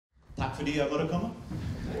tack för det var att komma.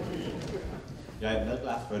 Jag är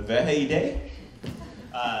glad för att vara här idag.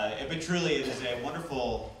 But truly, it is a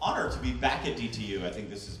wonderful honor to be back at DTU. I think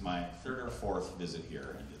this is my third or fourth visit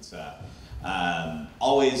here, and it's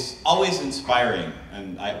always inspiring.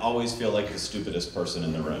 And I always feel like the stupidest person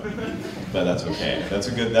in the room, but that's okay. That's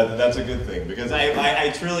a good thing because I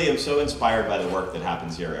truly am so inspired by the work that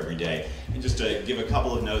happens here every day. And just to give a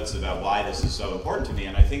couple of notes about why this is so important to me,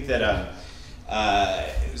 and I think that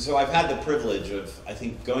so I've had the privilege of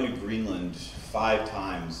going to Greenland 5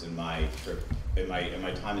 times in my trip. In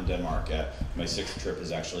my time in Denmark. My 6th trip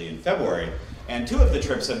is actually in February, and 2 of the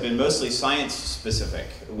trips have been mostly science specific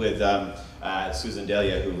with Susan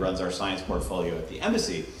Delia, who runs our science portfolio at the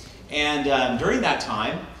embassy. And during that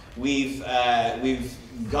time, we've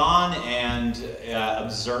gone and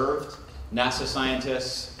observed NASA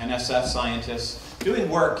scientists, NSF scientists doing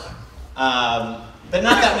work that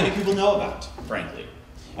not that many people know about, frankly,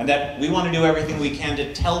 and that we want to do everything we can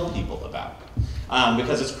to tell people about.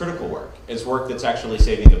 Because it's critical work. It's work that's actually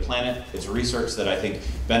saving the planet. It's research that I think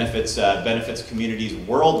benefits communities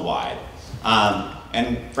worldwide.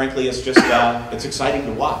 And frankly, it's just it's exciting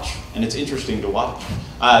to watch, and it's interesting to watch.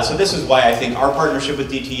 So this is why I think our partnership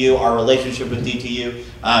with DTU, our relationship with DTU,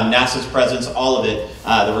 NASA's presence, all of it,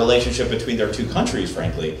 the relationship between their 2 countries,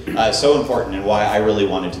 frankly, is so important, and why I really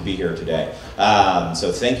wanted to be here today.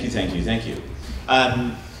 So thank you, thank you, thank you.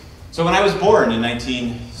 So when I was born in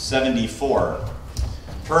 1974,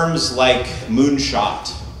 terms like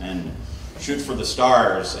moonshot and shoot for the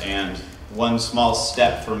stars and one small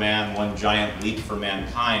step for man, one giant leap for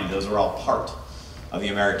mankind, those are all part of the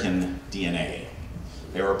American DNA.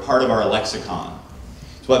 They were part of our lexicon.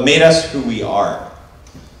 It's what made us who we are.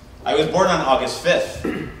 I was born on August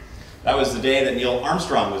 5th. That was the day that Neil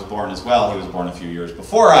Armstrong was born as well. He was born a few years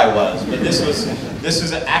before I was, but this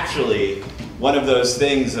was actually one of those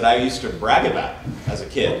things that I used to brag about as a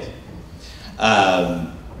kid.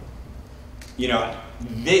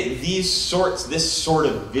 This sort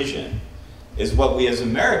of vision is what we as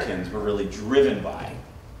Americans were really driven by.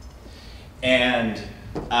 And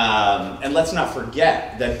let's not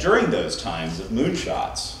forget that during those times of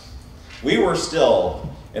moonshots, we were still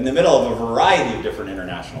in the middle of a variety of different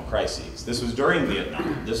international crises. This was during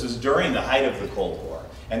Vietnam. This was during the height of the Cold War,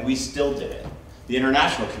 and we still did it. The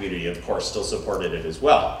international community, of course, still supported it as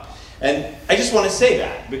well. And I just want to say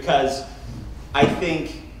that because I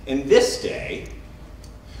think in this day,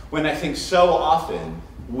 when I think so often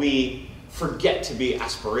we forget to be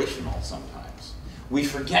aspirational sometimes. We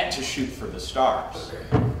forget to shoot for the stars.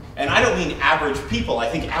 And I don't mean average people. I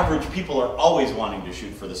think average people are always wanting to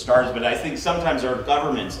shoot for the stars, but I think sometimes our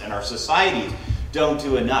governments and our societies don't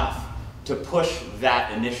do enough to push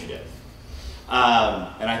that initiative.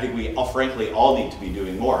 And I think we frankly all need to be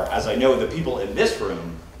doing more, as I know the people in this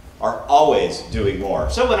room are always doing more.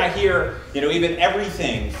 So when I hear, even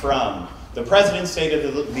everything from the President's State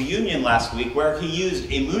of the Union last week, where he used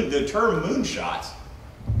the term moonshot,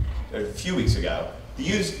 a few weeks ago,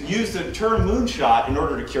 used the term moonshot in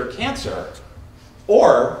order to cure cancer,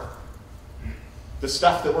 or the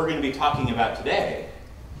stuff that we're going to be talking about today,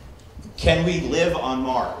 can we live on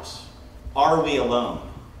Mars? Are we alone?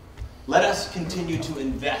 Let us continue to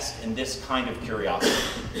invest in this kind of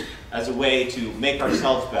curiosity as a way to make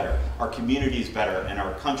ourselves better, our communities better, and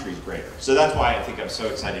our countries greater. So that's why I think I'm so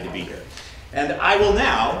excited to be here. And I will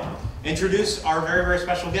now introduce our very, very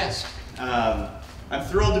special guest. I'm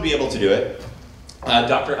thrilled to be able to do it,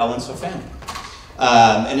 Dr. Ellen Stofan,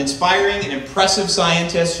 an inspiring and impressive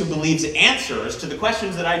scientist who believes answers to the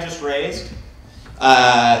questions that I just raised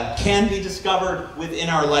can be discovered within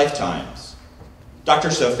our lifetimes. Dr.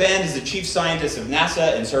 Stofan is the chief scientist of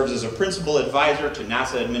NASA and serves as a principal advisor to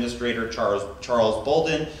NASA Administrator Charles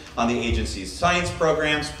Bolden on the agency's science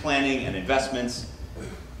programs, planning, and investments.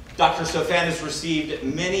 Dr. Stofan has received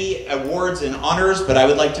many awards and honors, but I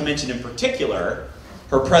would like to mention in particular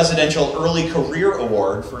her Presidential Early Career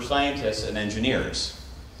Award for Scientists and Engineers.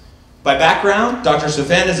 By background, Dr.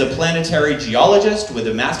 Stofan is a planetary geologist with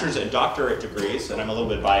a master's and doctorate degrees, and I'm a little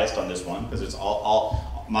bit biased on this one because it's all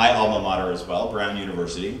my alma mater as well, Brown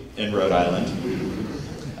University in Rhode Island.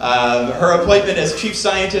 Her appointment as chief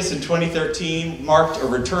scientist in 2013 marked a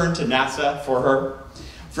return to NASA for her.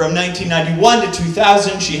 From 1991 to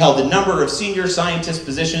 2000, she held a number of senior scientist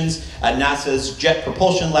positions at NASA's Jet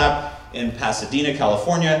Propulsion Lab in Pasadena,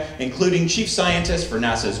 California, including chief scientist for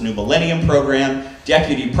NASA's New Millennium Program,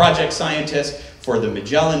 deputy project scientist for the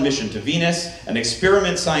Magellan mission to Venus, and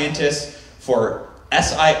experiment scientist for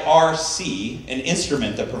SIRC, an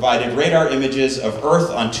instrument that provided radar images of Earth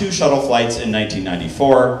on 2 shuttle flights in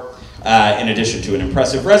 1994. In addition to an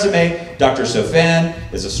impressive resume, Dr. Stofan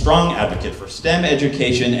is a strong advocate for STEM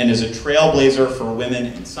education and is a trailblazer for women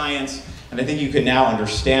in science. And I think you can now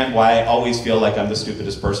understand why I always feel like I'm the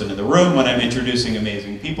stupidest person in the room when I'm introducing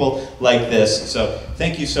amazing people like this. So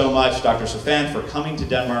thank you so much, Dr. Stofan, for coming to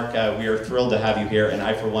Denmark. We are thrilled to have you here, and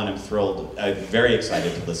I, for one, am thrilled, very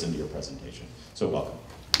excited to listen to your presentation. So welcome.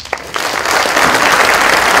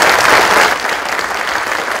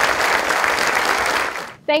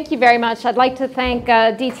 Thank you very much. I'd like to thank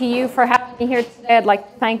DTU for having me here today. I'd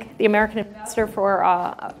like to thank the American Investor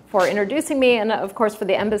for introducing me, and of course for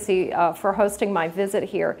the Embassy for hosting my visit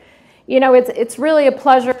here. You know, it's really a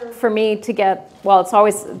pleasure for me to get, well, it's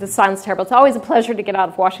always, this sounds terrible, it's always a pleasure to get out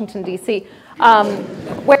of Washington, D.C.,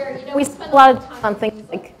 where, you know, we spend a lot of time on things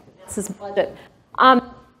like NASA's budget,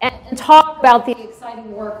 and talk about the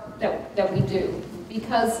exciting work that we do,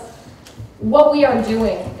 because what we are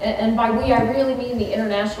doing, and by we I really mean the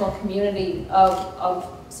international community of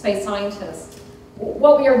space scientists,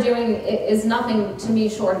 what we are doing is nothing to me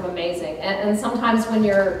short of amazing. And sometimes when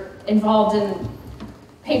you're involved in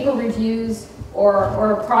paper reviews or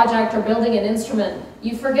a project or building an instrument,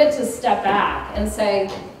 you forget to step back and say,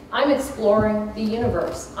 I'm exploring the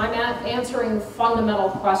universe. I'm answering fundamental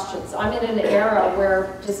questions. I'm in an era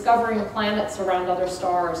where discovering planets around other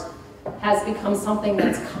stars has become something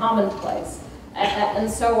that's commonplace. And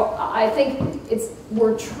so I think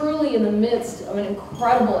we're truly in the midst of an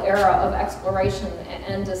incredible era of exploration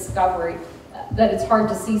and discovery that it's hard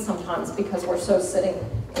to see sometimes because we're so sitting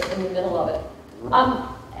in the middle of it.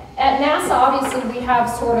 At NASA, obviously, we have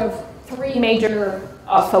sort of three major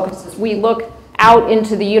focuses. We look out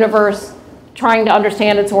into the universe, trying to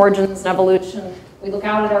understand its origins and evolution. We look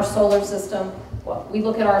out at our solar system. We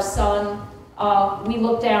look at our sun. We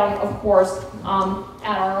look down, of course,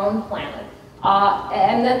 at our own planet.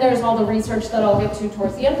 And then there's all the research that I'll get to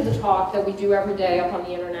towards the end of the talk that we do every day up on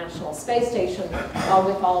the International Space Station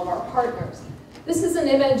with all of our partners. This is an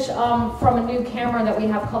image from a new camera that we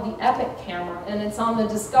have called the EPIC camera, and it's on the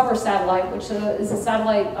Discover satellite, which is a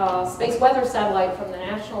satellite, space weather satellite from the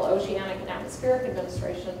National Oceanic and Atmospheric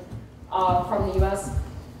Administration from the US.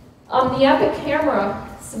 The EPIC camera,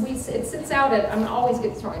 it sits out at, I always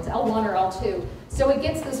get this wrong, it's L1 or L2. So it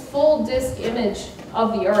gets this full disk image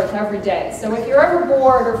of the Earth every day. So if you're ever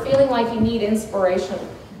bored or feeling like you need inspiration,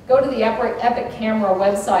 go to the EPIC camera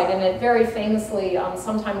website, and it very famously,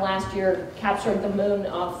 sometime last year, captured the moon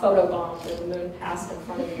photobomb where the moon passed in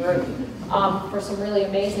front of the Earth for some really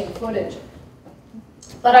amazing footage.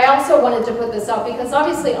 But I also wanted to put this up because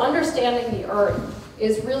obviously understanding the Earth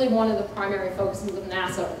is really one of the primary focuses of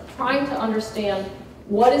NASA, trying to understand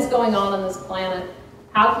what is going on this planet,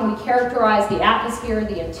 how can we characterize the atmosphere,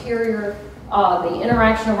 the interior, the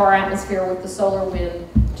interaction of our atmosphere with the solar wind,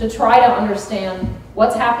 to try to understand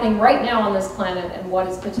what's happening right now on this planet and what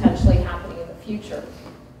is potentially happening in the future.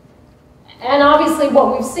 And obviously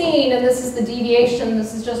what we've seen, and this is the deviation,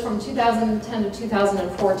 this is just from 2010 to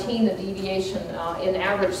 2014, the deviation in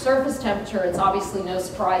average surface temperature. It's obviously no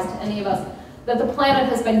surprise to any of us that the planet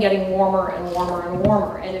has been getting warmer and warmer and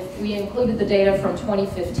warmer. And if we included the data from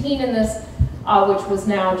 2015 in this, which was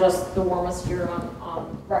now just the warmest year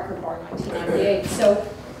on record bar 1998. So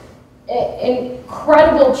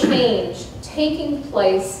incredible change taking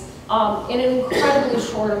place in an incredibly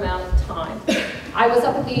short amount of time. I was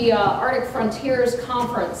up at the Arctic Frontiers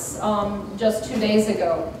Conference just 2 days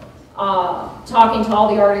ago, talking to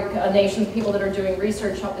all the Arctic nations, people that are doing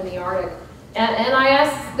research up in the Arctic. And I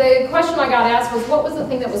asked, the question I got asked was, what was the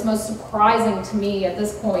thing that was most surprising to me at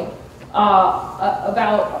this point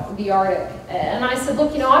about the Arctic? And I said,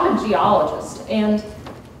 look, you know, I'm a geologist, and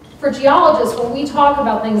for geologists, when we talk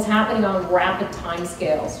about things happening on rapid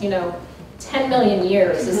timescales, you know, 10 million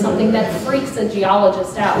years is something that freaks a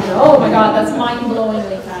geologist out. You know, oh my God, that's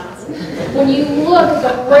mind-blowingly fast. When you look at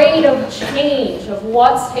the rate of change of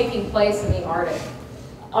what's taking place in the Arctic,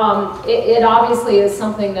 it obviously is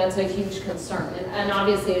something that's a huge concern. And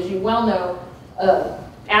obviously, as you well know,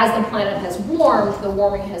 as the planet has warmed, the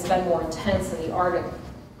warming has been more intense in the Arctic,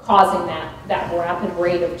 causing that rapid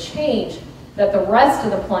rate of change that the rest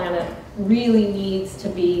of the planet really needs to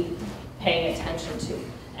be paying attention to.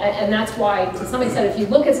 And that's why, to some extent, if you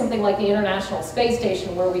look at something like the International Space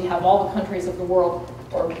Station, where we have all the countries of the world,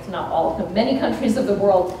 or not all of them, many countries of the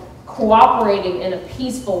world, cooperating in a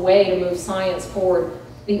peaceful way to move science forward,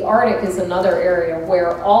 the Arctic is another area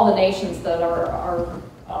where all the nations that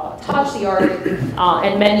touch the Arctic,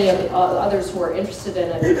 and many of the others who are interested in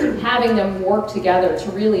it, having them work together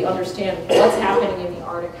to really understand what's happening in the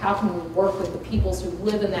Arctic, how can we work with the peoples who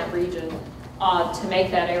live in that region to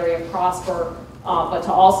make that area prosper, but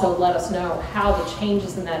to also let us know how the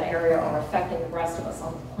changes in that area are affecting the rest of us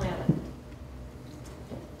on the planet.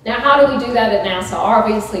 Now, how do we do that at NASA?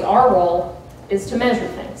 Obviously, our role is to measure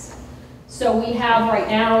things. So we have right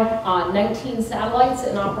now 19 satellites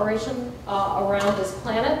in operation around this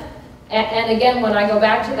planet. And again, when I go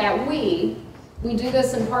back to that we do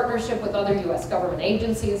this in partnership with other U.S. government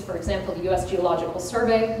agencies, for example, the U.S. Geological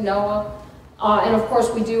Survey, NOAA, and of course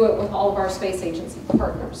we do it with all of our space agency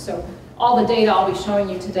partners. So all the data I'll be showing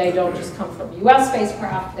you today don't just come from U.S.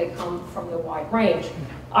 spacecraft, they come from the wide range.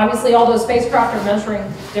 Obviously, all those spacecraft are measuring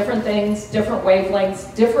different things, different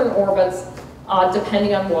wavelengths, different orbits,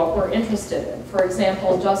 depending on what we're interested in. For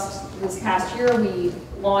example, just this past year, we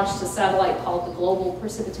launched a satellite called the Global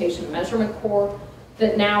Precipitation Measurement Core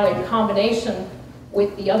that now, in combination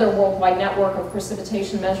with the other worldwide network of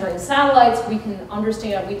precipitation measuring satellites, we can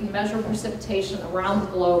understand, we can measure precipitation around the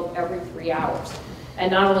globe every 3 hours.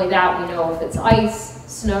 And not only that, we know if it's ice,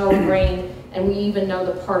 snow, rain, and we even know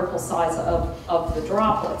the particle size of the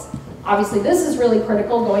droplets. Obviously, this is really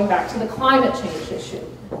critical going back to the climate change issue,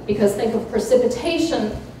 because think of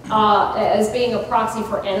precipitation as being a proxy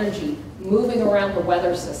for energy moving around the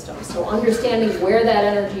weather system. So understanding where that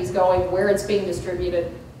energy is going, where it's being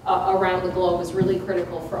distributed around the globe is really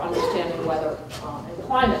critical for understanding weather and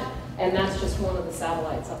climate. And that's just one of the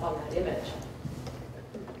satellites up on that image.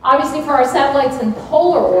 Obviously, for our satellites in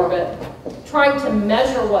polar orbit, trying to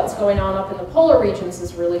measure what's going on up in the polar regions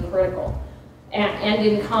is really critical. And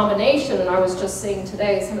in combination, and I was just seeing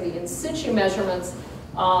today some of the in situ measurements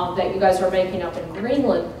that you guys are making up in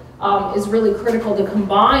Greenland, is really critical to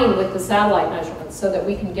combine with the satellite measurements so that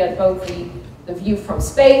we can get both the view from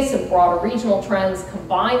space and broader regional trends,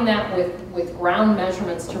 combine that with ground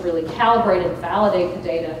measurements to really calibrate and validate the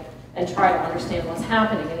data and try to understand what's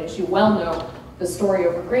happening. And as you well know, the story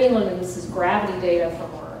over Greenland, and this is gravity data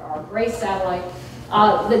from our GRACE satellite,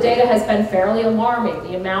 the data has been fairly alarming.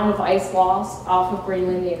 The amount of ice loss off of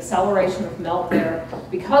Greenland, the acceleration of melt there,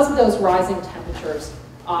 because of those rising temperatures,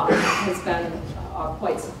 has been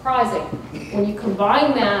quite surprising. When you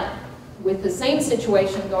combine that with the same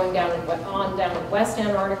situation going down in West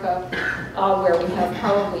Antarctica, where we have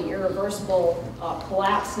probably irreversible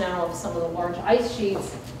collapse now of some of the large ice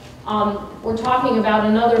sheets, we're talking about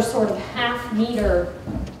another sort of half-meter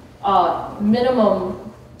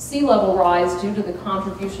minimum sea level rise due to the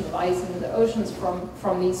contribution of ice into the oceans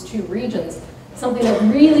from these two regions, something that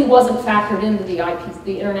really wasn't factored into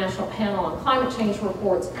the International Panel on Climate Change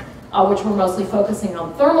reports, which were mostly focusing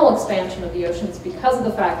on thermal expansion of the oceans because of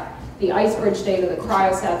the fact the ice bridge data, the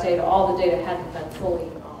cryosat data, all the data hadn't been fully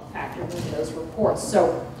factored into those reports.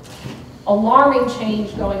 So alarming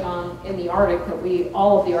change going on in the Arctic that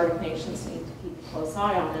all of the Arctic nations need to keep a close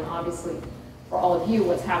eye on, and obviously for all of you,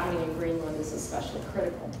 what's happening in Greenland is especially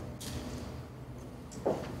critical.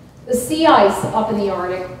 The sea ice up in the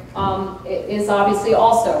Arctic is obviously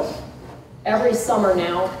also, every summer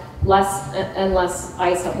now, less and less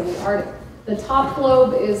ice up in the Arctic. The top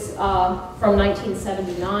globe is from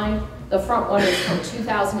 1979. The front one is from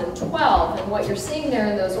 2012. And what you're seeing there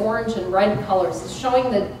in those orange and red colors is showing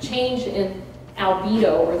the change in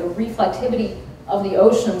albedo, or the reflectivity of the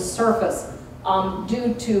ocean's surface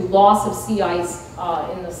due to loss of sea ice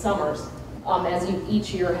in the summers as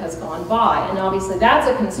each year has gone by. And obviously that's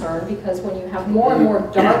a concern, because when you have more and more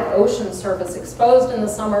dark ocean surface exposed in the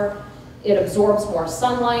summer, it absorbs more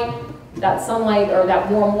sunlight. That sunlight, or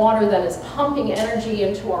that warm water, then is pumping energy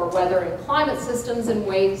into our weather and climate systems in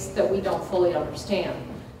ways that we don't fully understand.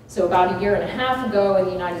 So about 1.5 years ago in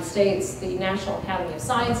the United States, the National Academy of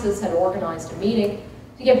Sciences had organized a meeting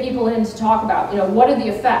to get people in to talk about, what are the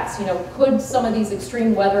effects? Could some of these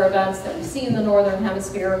extreme weather events that we see in the Northern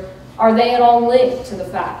Hemisphere, are they at all linked to the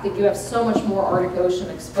fact that you have so much more Arctic Ocean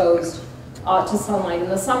exposed to sunlight in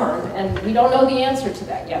the summer? And we don't know the answer to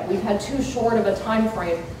that yet. We've had too short of a time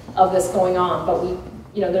frame of this going on, but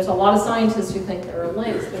there's a lot of scientists who think there are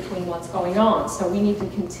links between what's going on. So we need to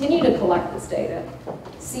continue to collect this data.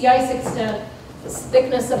 Sea ice extent, the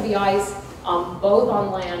thickness of the ice, both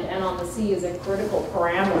on land and on the sea, is a critical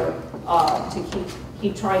parameter to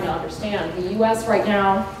keep trying to understand. The U.S. right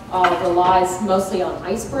now relies mostly on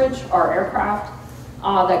Ice Bridge, our aircraft,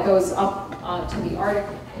 that goes up to the Arctic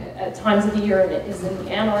at times of the year, and it is in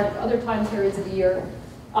the Antarctic other time periods of the year.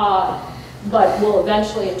 But we'll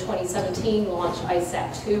eventually, in 2017, launch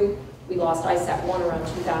ISAT-2. We lost ISAT-1 around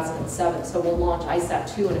 2007, so we'll launch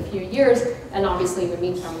ISAT-2 in a few years, and obviously in the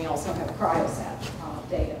meantime we also have cryosat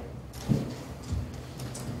data.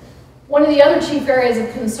 One of the other chief areas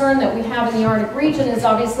of concern that we have in the Arctic region is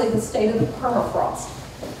obviously the state of the permafrost.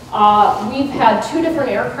 We've had 2 different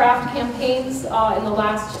aircraft campaigns in the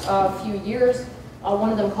last few years.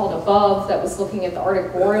 one of them called Above, that was looking at the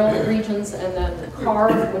Arctic boreal regions, and then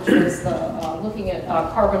CARV, which was looking at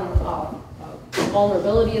carbon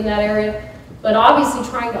vulnerability in that area. But obviously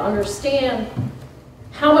trying to understand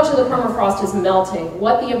how much of the permafrost is melting,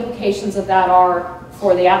 what the implications of that are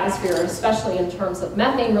for the atmosphere, especially in terms of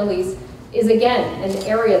methane release, is again an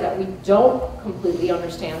area that we don't completely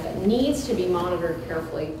understand, that needs to be monitored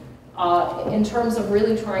carefully in terms of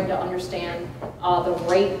really trying to understand the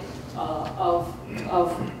rate of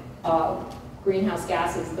greenhouse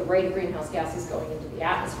gases, the rate of greenhouse gases going into the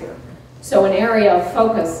atmosphere. So an area of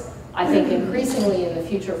focus, I think, increasingly in the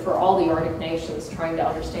future for all the Arctic nations, trying to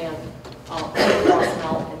understand permafrost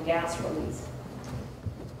melt and gas release.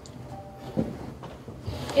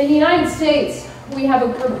 In the United States, we have a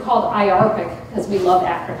group called IARPC, because we love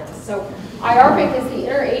acronyms. So IARPC is the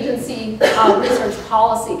Interagency Research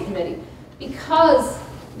Policy Committee. Because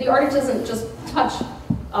the Arctic doesn't just touch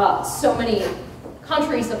so many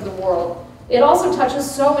countries of the world, it also touches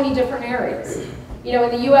so many different areas. You know,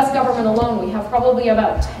 in the US government alone, we have probably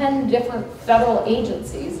about 10 different federal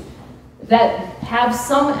agencies that have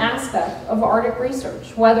some aspect of Arctic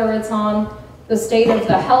research, whether it's on the state of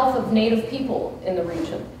the health of Native people in the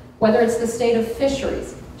region, whether it's the state of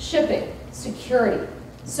fisheries, shipping, security.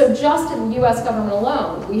 So just in the US government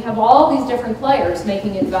alone, we have all these different players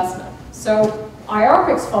making investment. So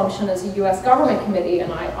IARPC's function as a US government committee,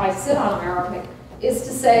 and I sit on IARPC, is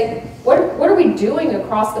to say, what are we doing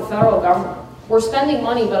across the federal government? We're spending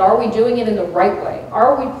money, but are we doing it in the right way?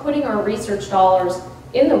 Are we putting our research dollars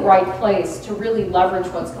in the right place to really leverage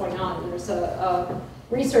what's going on? And there's a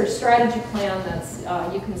research strategy plan that's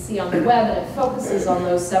you can see on the web, and it focuses on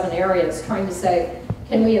those 7 areas, trying to say,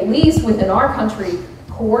 can we at least within our country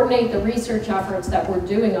coordinate the research efforts that we're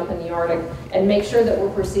doing up in the Arctic and make sure that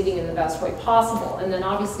we're proceeding in the best way possible? And then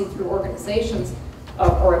obviously through organizations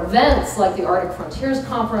or events like the Arctic Frontiers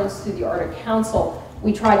Conference, through the Arctic Council,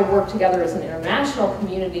 we try to work together as an international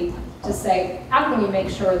community to say, how can we make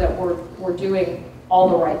sure that we're doing all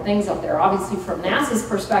the right things up there? Obviously from NASA's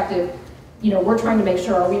perspective, you know, we're trying to make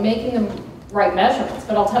sure, are we making the right measurements?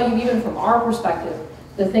 But I'll tell you, even from our perspective,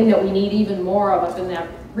 the thing that we need even more of up in that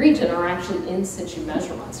region are actually in situ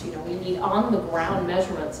measurements. You know, we need on the ground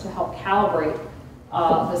measurements to help calibrate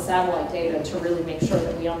the satellite data to really make sure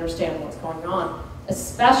that we understand what's going on,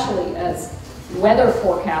 especially as weather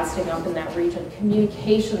forecasting up in that region,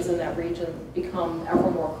 communications in that region become ever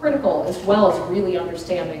more critical, as well as really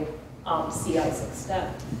understanding sea ice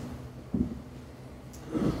extent.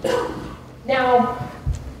 Now,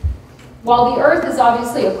 while the Earth is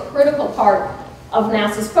obviously a critical part of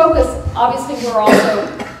NASA's focus, obviously we're also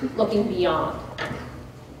looking beyond.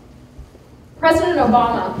 President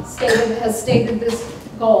Obama has stated this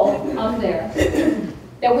goal up there,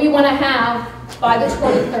 that we want to have, by the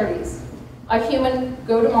 2030s, a human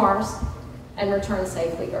go to Mars and return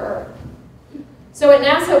safely to Earth. So at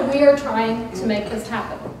NASA, we are trying to make this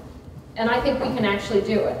happen. And I think we can actually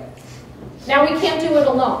do it. Now, we can't do it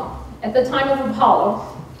alone. At the time of Apollo,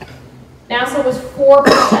 NASA was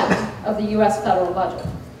 4% of the US federal budget.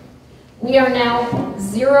 We are now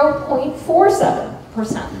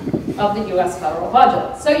 0.47% of the US federal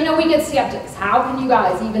budget. So, you know, we get skeptics. How can you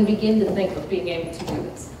guys even begin to think of being able to do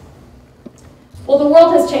this? Well, the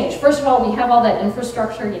world has changed. First of all, we have all that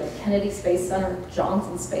infrastructure, you know, Kennedy Space Center,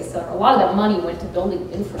 Johnson Space Center. A lot of that money went to building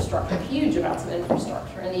infrastructure, huge amounts of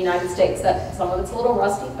infrastructure in the United States. That some of it's a little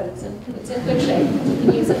rusty, but it's in good shape. You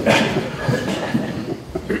can use it.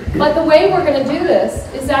 But the way we're going to do this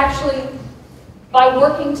is actually by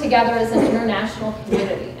working together as an international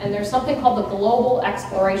community. And there's something called the Global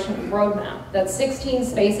Exploration Roadmap that 16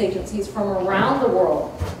 space agencies from around the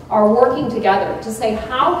world are working together to say,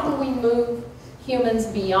 how can we move humans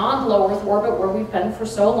beyond low Earth orbit, where we've been for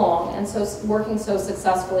so long and so working so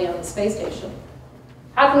successfully on the space station?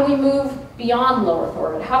 How can we move beyond low Earth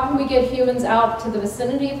orbit? How can we get humans out to the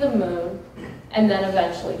vicinity of the moon and then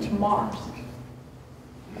eventually to Mars?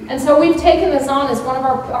 And so we've taken this on as one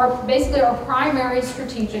of basically our primary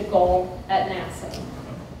strategic goal at NASA.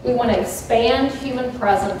 We want to expand human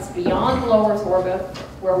presence beyond low Earth orbit,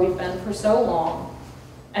 where we've been for so long,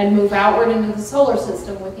 and move outward into the solar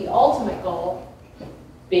system with the ultimate goal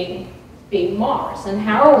being Mars. And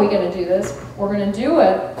how are we going to do this? We're going to do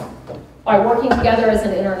it by working together as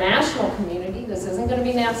an international community. This isn't going to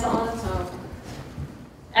be NASA on its own.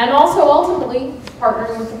 And also ultimately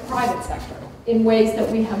partnering with the private sector in ways that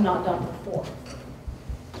we have not done before.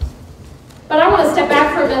 But I want to step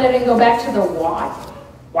back for a minute and go back to the why.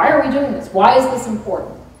 Why are we doing this? Why is this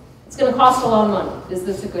important? It's going to cost a lot of money. Is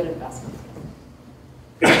this a good investment?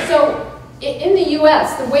 So In the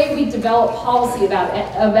US, the way we develop policy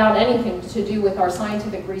about anything to do with our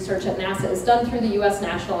scientific research at NASA is done through the US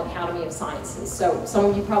National Academy of Sciences. So some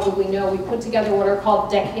of you probably know we put together what are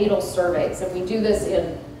called decadal surveys, and we do this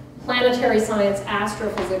in planetary science,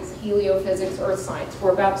 astrophysics, heliophysics, earth science.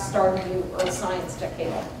 We're about to start a new earth science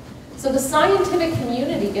decadal. So the scientific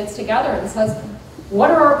community gets together and says, what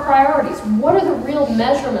are our priorities? What are the real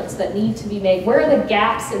measurements that need to be made? Where are the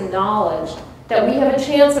gaps in knowledge that we have a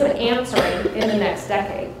chance of answering in the next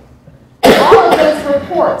decade? And all of those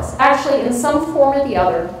reports, actually in some form or the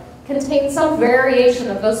other, contain some variation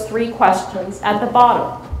of those three questions at the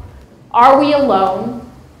bottom. Are we alone?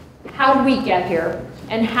 How did we get here?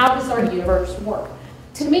 And how does our universe work?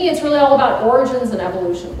 To me, it's really all about origins and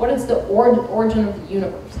evolution. What is the origin of the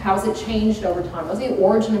universe? How has it changed over time? What's the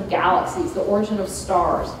origin of galaxies, the origin of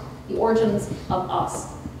stars, the origins of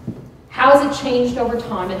us? How has it changed over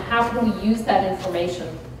time, and how can we use that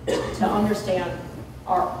information to understand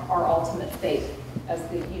our ultimate fate as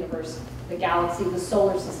the universe, the galaxy, the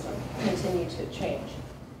solar system continue to change?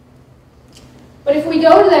 But if we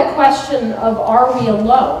go to that question of are we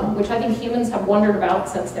alone, which I think humans have wondered about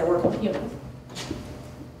since they were humans,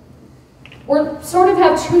 we sort of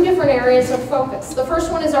have two different areas of focus. The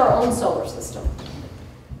first one is our own solar system.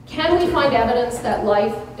 Can we find evidence that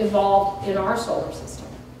life evolved in our solar system?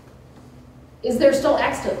 Is there still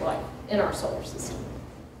extant life in our solar system?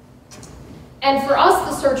 And for us,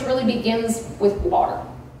 the search really begins with water.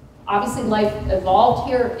 Obviously, life evolved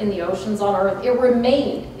here in the oceans on Earth. It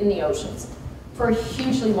remained in the oceans for a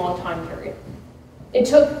hugely long time period. It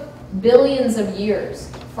took billions of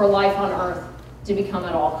years for life on Earth to become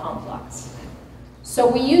at all complex. So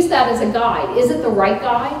we use that as a guide. Is it the right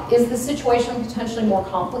guide? Is the situation potentially more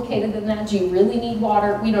complicated than that? Do you really need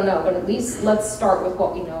water? We don't know, but at least let's start with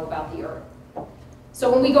what we know about the Earth. So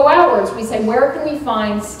when we go outwards, we say, where can we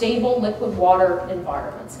find stable liquid water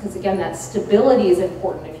environments? Because again, that stability is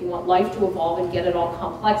important if you want life to evolve and get at all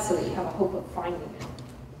complexity, you have a hope of finding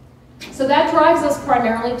it. So that drives us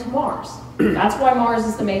primarily to Mars. That's why Mars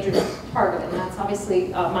is the major target, and that's obviously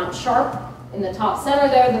Mount Sharp in the top center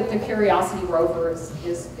there that the Curiosity rover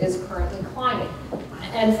is currently climbing.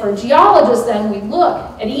 And for geologists then, we look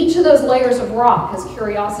at each of those layers of rock as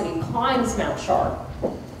Curiosity climbs Mount Sharp.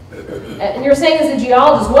 And you're saying as a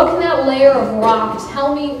geologist, what can that layer of rock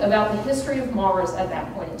tell me about the history of Mars at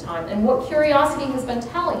that point in time? And what Curiosity has been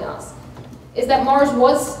telling us is that Mars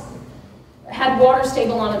had water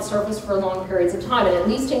stable on its surface for long periods of time, and at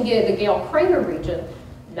least in the Gale crater region,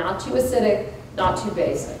 not too acidic, not too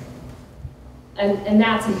basic. And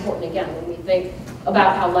that's important, again, when we think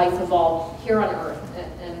about how life evolved here on Earth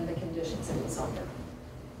and the conditions it was under.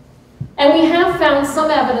 And we have found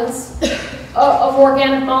some evidence of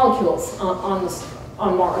organic molecules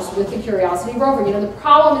on Mars with the Curiosity rover. You know, the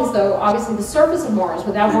problem is, though, obviously the surface of Mars,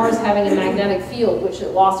 without Mars having a magnetic field, which it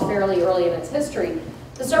lost fairly early in its history,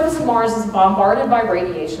 the surface of Mars is bombarded by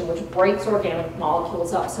radiation, which breaks organic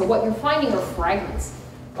molecules up. So what you're finding are fragments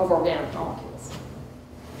of organic molecules.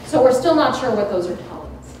 So we're still not sure what those are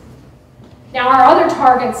telling us. Now, our other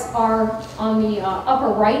targets are on the upper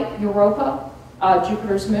right, Europa,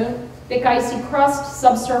 Jupiter's moon. Thick icy crust,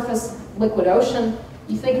 subsurface liquid ocean.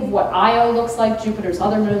 You think of what Io looks like, Jupiter's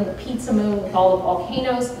other moon, the pizza moon with all the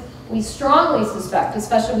volcanoes. We strongly suspect,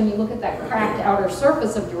 especially when you look at that cracked outer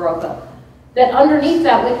surface of Europa, that underneath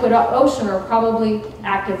that liquid ocean are probably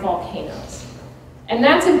active volcanoes. And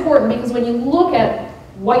that's important because when you look at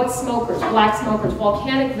white smokers, black smokers,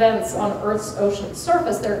 volcanic vents on Earth's ocean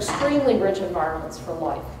surface, they're extremely rich environments for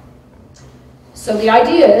life. So the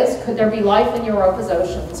idea is, could there be life in Europa's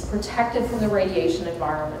oceans protected from the radiation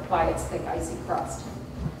environment by its thick icy crust?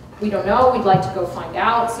 We don't know, we'd like to go find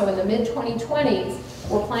out. So in the mid-2020s,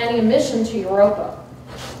 we're planning a mission to Europa.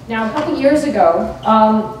 Now, a couple years ago,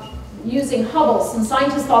 using Hubble, some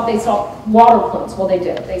scientists thought they saw water plumes. Well, they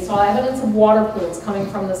did. They saw evidence of water plumes coming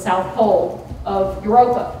from the South Pole of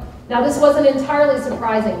Europa. Now, this wasn't entirely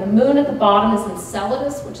surprising. The moon at the bottom is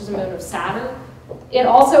Enceladus, which is a moon of Saturn. It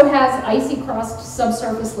also has icy crust,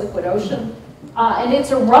 subsurface liquid ocean, and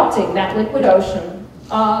it's erupting that liquid ocean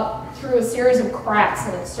through a series of cracks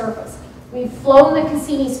in its surface. We've flown the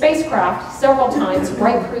Cassini spacecraft several times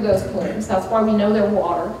right through those plumes. That's why we know they're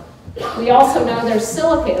water. We also know there's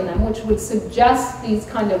silica in them, which would suggest these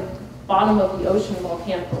kind of bottom of the ocean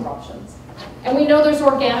volcanic eruptions. And we know there's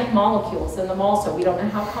organic molecules in them also. We don't know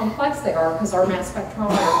how complex they are because our mass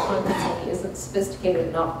spectrometer on Cassini isn't sophisticated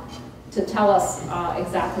enough to tell us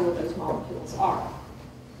exactly what those molecules are.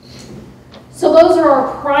 So those are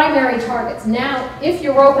our primary targets. Now, if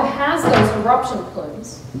Europa has those eruption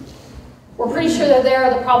plumes, we're pretty sure they're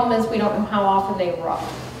there. The problem is we don't know how often they erupt.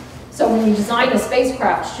 So when you design a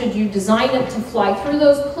spacecraft, should you design it to fly through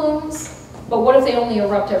those plumes? But what if they only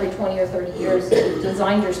erupt every 20 or 30 years? You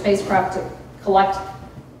designed your spacecraft to collect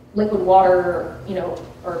liquid water,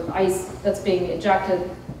 or ice that's being ejected,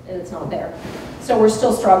 and it's not there. So we're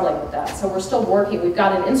still struggling with that. So we're still working. We've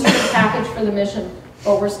got an instrument package for the mission,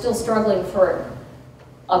 but we're still struggling for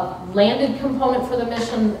a landed component for the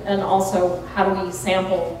mission, and also how do we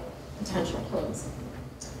sample potential plumes.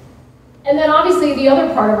 And then obviously the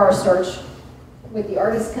other part of our search, with the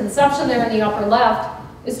artist's conception there in the upper left,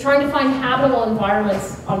 is trying to find habitable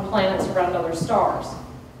environments on planets around other stars.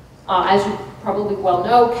 As you probably well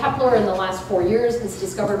know, Kepler in the last 4 years has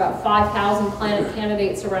discovered about 5,000 planet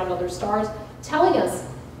candidates around other stars, telling us,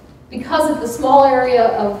 because of the small area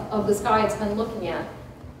of the sky it's been looking at,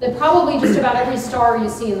 that probably just about every star you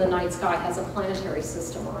see in the night sky has a planetary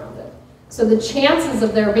system around it. So the chances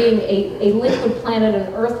of there being a liquid planet,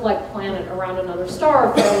 an Earth-like planet around another star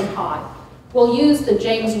are fairly high. We'll use the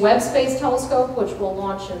James Webb Space Telescope, which we'll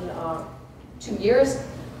launch in 2 years.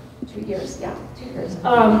 2 years, yeah, 2 years.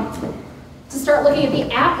 To start looking at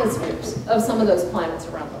the atmospheres of some of those planets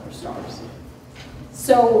around other stars.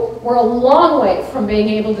 So we're a long way from being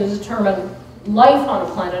able to determine life on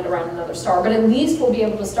a planet around another star, but at least we'll be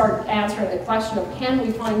able to start answering the question of, can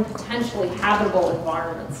we find potentially habitable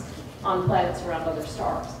environments on planets around other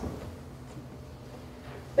stars?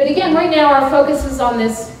 But again, right now our focus is on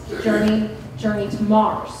this journey to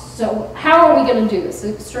Mars. So how are we going to do this?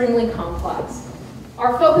 It's extremely complex.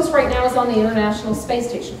 Our focus right now is on the International Space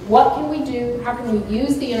Station. What can we do? How can we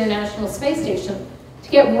use the International Space Station to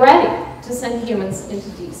get ready to send humans into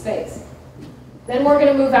deep space? Then we're going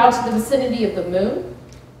to move out to the vicinity of the moon,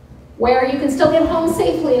 where you can still get home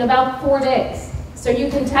safely in about 4 days. So you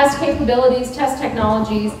can test capabilities, test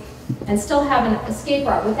technologies, and still have an escape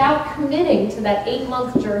route without committing to that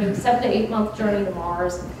 8-month journey, 7 to 8 month journey to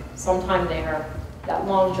Mars, sometime there, that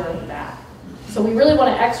long journey back. So we really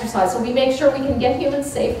want to exercise, so we make sure we can get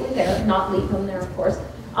humans safely there, not leave them there, of course,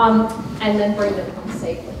 and then bring them home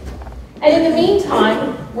safely. And in the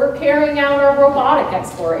meantime, we're carrying out our robotic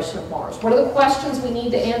exploration of Mars. What are the questions we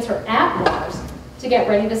need to answer at Mars to get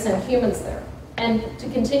ready to send humans there? And to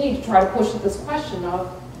continue to try to push at this question of,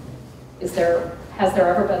 has there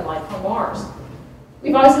ever been life on Mars?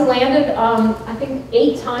 We've obviously landed, I think,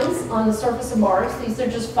 8 times on the surface of Mars. These are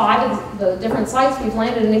just 5 of the different sites we've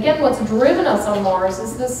landed. And again, what's driven us on Mars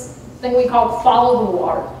is this thing we call follow the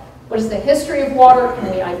water. What is the history of water?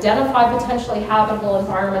 Can we identify potentially habitable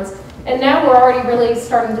environments? And now we're already really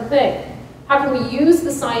starting to think, how can we use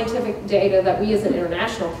the scientific data that we as an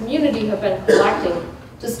international community have been collecting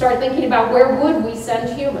to start thinking about where would we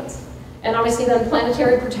send humans? And obviously then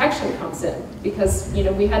planetary protection comes in, because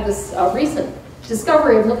we had this recent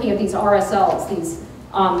discovery of looking at these RSLs,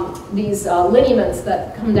 these lineaments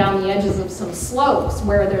that come down the edges of some slopes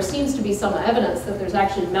where there seems to be some evidence that there's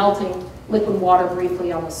actually melting liquid water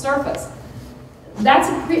briefly on the surface. That's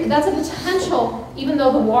a potential, even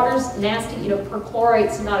though the water's nasty,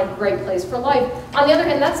 perchlorate's not a great place for life. On the other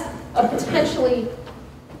hand, that's a potentially,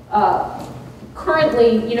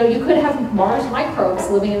 currently, you could have Mars microbes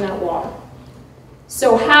living in that water.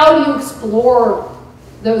 So how do you explore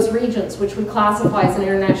those regions, which we classify as an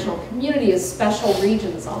international community as special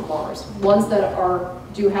regions on Mars, ones that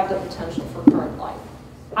do have the potential for current life?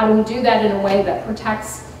 How do we do that in a way that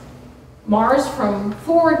protects Mars from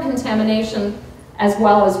forward contamination, as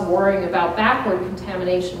well as worrying about backward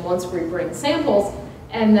contamination once we bring samples,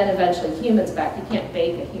 and then eventually humans back? You can't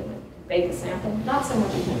bake a human. You can bake a sample, not so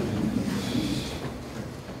much a human.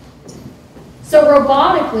 So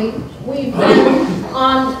robotically, we've been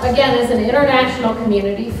on, again, as an international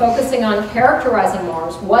community, focusing on characterizing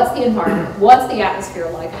Mars. What's the environment? What's the atmosphere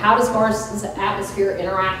like? How does Mars' atmosphere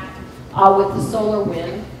interact with the solar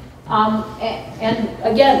wind? And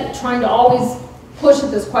again, trying to always push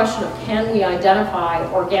at this question of, can we identify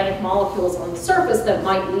organic molecules on the surface that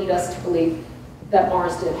might lead us to believe that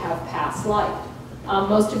Mars did have past life?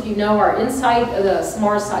 Most of you know our InSight, the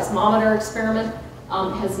Mars seismometer experiment,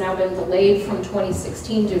 has now been delayed from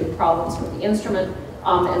 2016 due to problems with the instrument,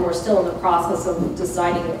 and we're still in the process of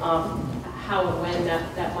deciding how and when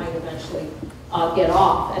that might eventually get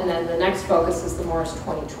off. And then the next focus is the Mars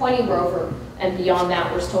 2020 rover, and beyond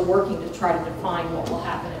that we're still working to try to define what will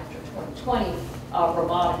happen after 2020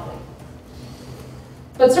 robotically.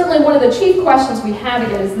 But certainly one of the chief questions we have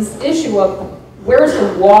again is this issue of, where's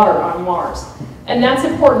the water on Mars? And that's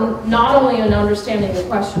important not only in understanding the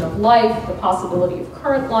question of life, the possibility of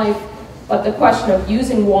current life, but the question of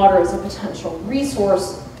using water as a potential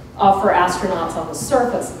resource for astronauts on the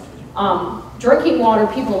surface. Drinking water,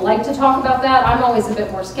 people like to talk about that. I'm always a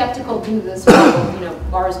bit more skeptical due to this whole,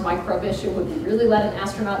 Mars microbe issue. Would we really let an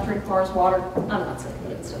astronaut drink Mars water? I'm not so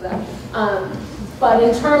convinced of that. But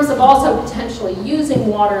in terms of also potentially using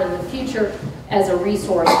water in the future as a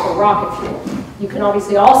resource for rocket fuel, you can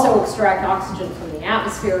obviously also extract oxygen from the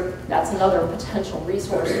atmosphere. That's another potential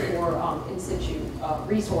resource for in situ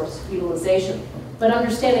resource utilization. But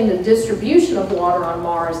understanding the distribution of water on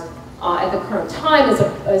Mars at the current time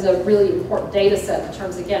is a really important data set in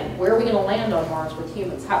terms, again, where are we going to land on Mars with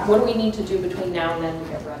humans? What do we need to do between now and then to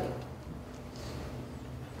get ready?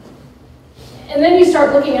 And then you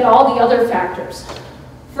start looking at all the other factors.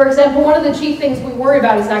 For example, one of the chief things we worry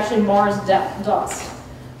about is actually Mars dust.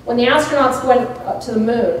 When the astronauts went up to the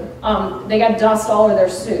moon, they got dust all over their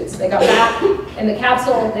suits. They got back in the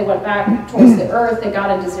capsule, they went back towards the Earth, they got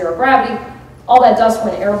into zero gravity. All that dust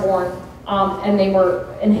went airborne, and they were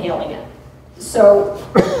inhaling it. So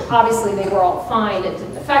obviously they were all fine, it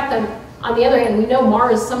didn't affect them. On the other hand, we know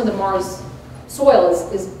Mars, some of the Mars soil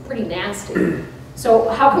is pretty nasty. So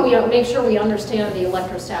how can we make sure we understand the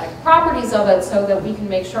electrostatic properties of it so that we can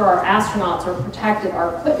make sure our astronauts are protected,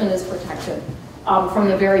 our equipment is protected from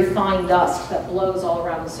the very fine dust that blows all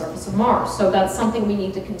around the surface of Mars. So that's something we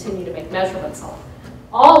need to continue to make measurements on.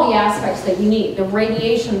 All the aspects that you need, the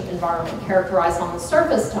radiation environment characterized on the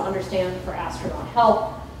surface to understand for astronaut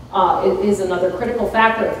health is another critical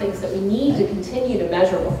factor of things that we need to continue to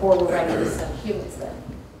measure before we're ready to send humans there.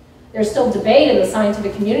 There's still debate in the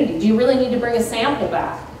scientific community. Do you really need to bring a sample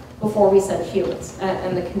back before we send humans?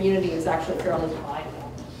 And the community is actually fairly divided.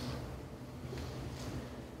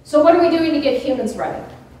 So what are we doing to get humans ready?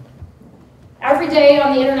 Every day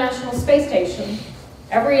on the International Space Station,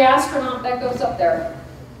 every astronaut that goes up there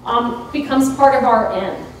becomes part of our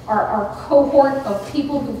N, our cohort of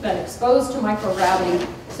people who've been exposed to microgravity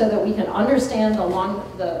so that we can understand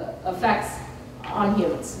the effects on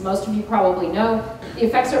humans. Most of you probably know the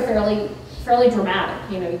effects are fairly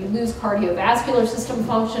dramatic. You lose cardiovascular system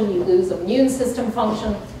function, you lose immune system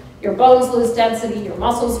function, your bones lose density, your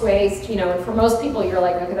muscles waste, and for most people you're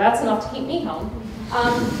like, okay, that's enough to keep me home.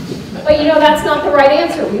 But that's not the right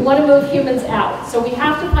answer. We want to move humans out. So we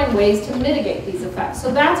have to find ways to mitigate these effects.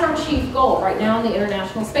 So that's our chief goal right now on the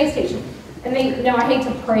International Space Station. And I hate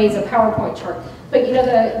to praise a PowerPoint chart, but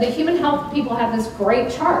the human health people have this great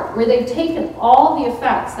chart where they've taken all the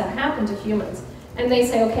effects that happen to humans and they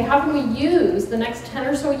say, okay, how can we use the next 10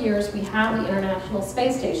 or so years we have the International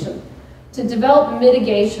Space Station to develop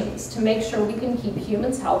mitigations to make sure we can keep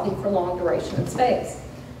humans healthy for long duration in space.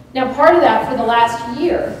 Now, part of that for the last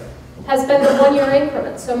year has been the 1-year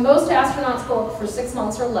increment. So most astronauts go up for 6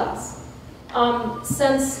 months or less.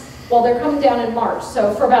 They're coming down in March.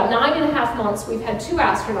 So for about 9.5 months, we've had 2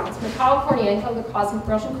 astronauts, Mikhail Kornienko, the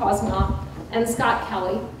Russian cosmonaut, and Scott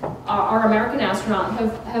Kelly, our American astronaut,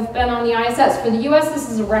 have been on the ISS. For the US, this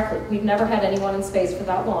is a record. We've never had anyone in space for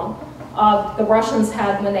that long. The Russians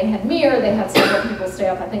had, when they had Mir, they had several people stay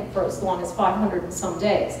up, I think, for as long as 500 and some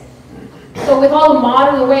days. So with all the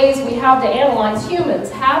modern ways we have to analyze humans,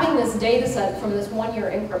 having this data set from this 1-year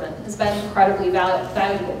increment has been incredibly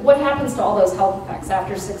valuable. What happens to all those health effects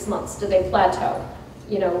after 6 months? Do they plateau?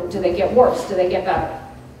 Do they get worse? Do they get better?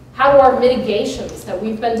 How do our mitigations that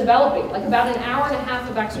we've been developing, like about an hour and a half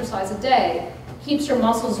of exercise a day, keeps your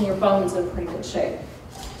muscles and your bones in pretty good shape?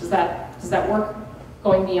 Does that work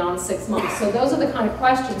going beyond 6 months? So those are the kind of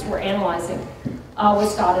questions we're analyzing with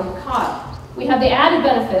Scott and Mikhail. We have the added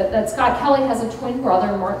benefit that Scott Kelly has a twin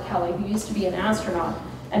brother, Mark Kelly, who used to be an astronaut.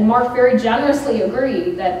 And Mark very generously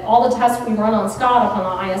agreed that all the tests we run on Scott up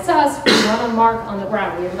on the ISS, we run on Mark on the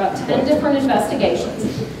ground. We have about 10 different investigations.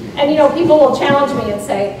 And people will challenge me and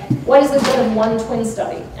say, what is the good of 1 twin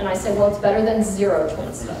study? And I say, well, it's better than 0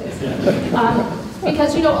 twin studies.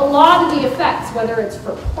 Because a lot of the effects, whether it's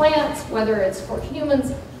for plants, whether it's for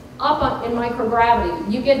humans, in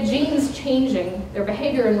microgravity, you get genes changing their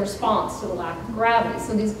behavior in response to the lack of gravity.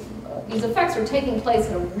 So these effects are taking place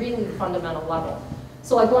at a really fundamental level.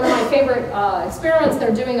 So like one of my favorite experiments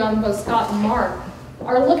they're doing on both Scott and Mark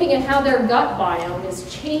are looking at how their gut biome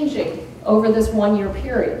is changing over this 1-year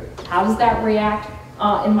period. How does that react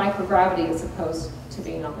in microgravity as opposed to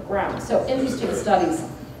being on the ground? So interesting studies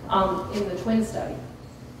in the twin study.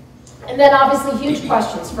 And then obviously huge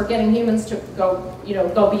questions for getting humans to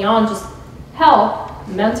go beyond just health,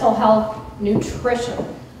 mental health, nutrition.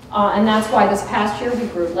 And that's why this past year we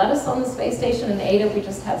grew lettuce on the space station and ate it. We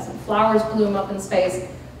just had some flowers bloom up in space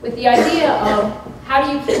with the idea of how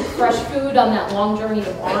do you keep fresh food on that long journey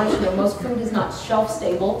to Mars? Most food is not shelf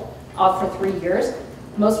stable for 3 years.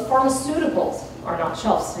 Most pharmaceuticals are not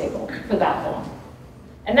shelf stable for that long.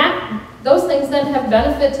 And those things then have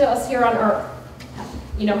benefit to us here on Earth.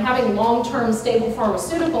 Having long-term stable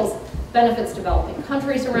pharmaceuticals benefits developing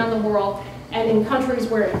countries around the world, and in countries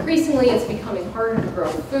where increasingly it's becoming harder to grow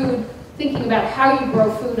food, thinking about how you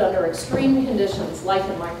grow food under extreme conditions like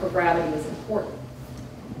in microgravity is important.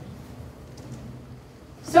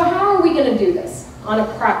 So how are we going to do this on a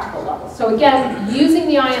practical level? So again, using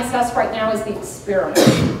the ISS right now is the experiment.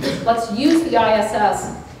 Let's use the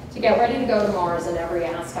ISS to get ready to go to Mars in every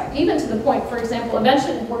aspect. Even to the point, for example,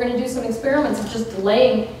 eventually we're going to do some experiments of just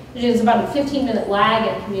delaying. There's about a 15-minute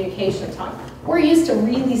lag in communication time. We're used to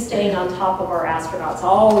really staying on top of our astronauts,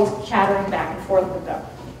 always chattering back and forth with them.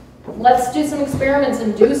 Let's do some experiments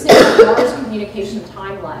inducing Mars communication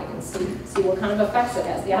time lag and see what kind of effects it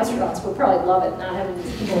has. The astronauts will probably love it, not having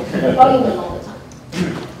these people bugging them all the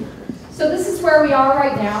time. So this is where we are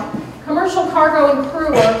right now. Commercial cargo and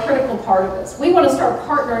crew are a critical part of this. We want to start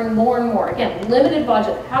partnering more and more. Again, limited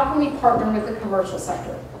budget. How can we partner with the commercial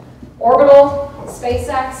sector? Orbital,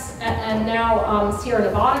 SpaceX, and now Sierra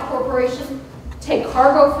Nevada Corporation take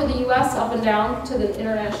cargo for the U.S. up and down to the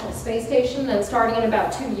International Space Station. Then starting in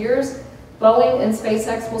about 2 years, Boeing and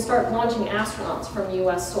SpaceX will start launching astronauts from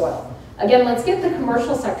U.S. soil. Again, let's get the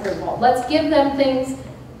commercial sector involved. Let's give them things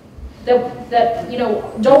that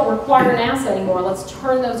don't require NASA anymore. Let's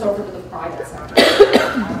turn those over to the private sector.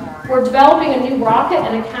 We're developing a new rocket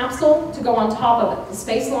and a capsule to go on top of it, the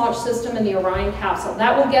Space Launch System and the Orion capsule.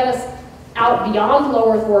 That will get us out beyond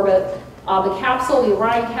low Earth orbit. The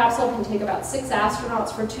Orion capsule, can take about 6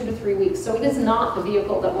 astronauts for 2 to 3 weeks. So it is not the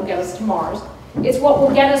vehicle that will get us to Mars. It's what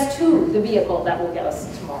will get us to the vehicle that will get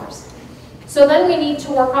us to Mars. So then we need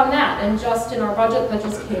to work on that. And just in our budget that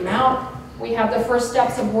just came out, we have the first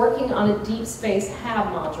steps of working on a deep space HAB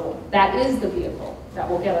module. That is the vehicle that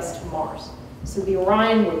will get us to Mars. So the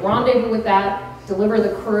Orion will rendezvous with that, deliver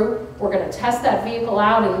the crew. We're going to test that vehicle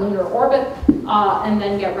out in lunar orbit, and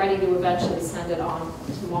then get ready to eventually send it on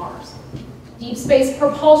to Mars. Deep space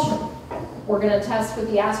propulsion. We're going to test with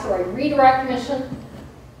the asteroid redirect mission.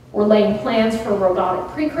 We're laying plans for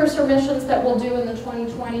robotic precursor missions that we'll do in the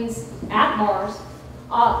 2020s at Mars.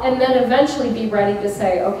 And then eventually be ready to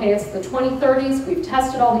say, okay, it's the 2030s, we've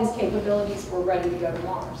tested all these capabilities, we're ready to go to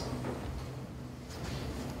Mars.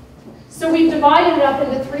 So we've divided it up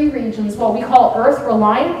into 3 regions, what we call Earth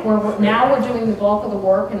reliant, where now we're doing the bulk of the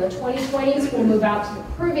work. In the 2020s, we'll move out to the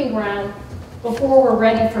proving ground before we're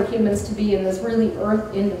ready for humans to be in this really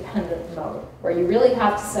Earth independent mode, where you really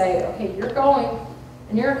have to say, okay, you're going,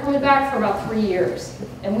 and you're coming back for about 3 years,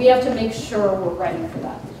 and we have to make sure we're ready for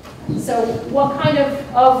that. So what kind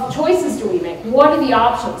of choices do we make? What are the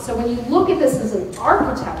options? So when you look at this as an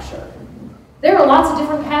architecture, there are lots of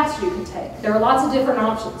different paths you can take. There are lots of different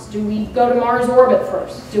options. Do we go to Mars orbit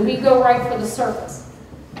first? Do we go right for the surface?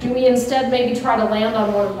 Do we instead maybe try to land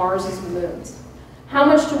on one of Mars's moons? How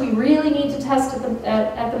much do we really need to test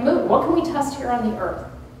at the moon? What can we test here on the Earth?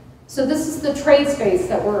 So this is the trade space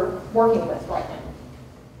that we're working with right now.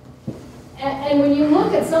 And when you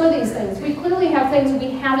look at some of these things, we clearly have things we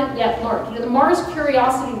haven't yet learned. The Mars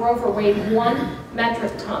Curiosity rover weighed 1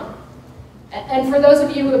 metric ton. And for those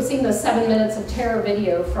of you who have seen the 7 Minutes of Terror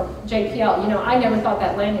video from JPL, I never thought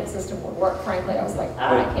that landing system would work, frankly. I was like,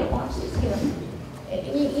 I can't watch these,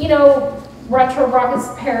 retro rockets,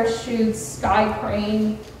 parachutes, sky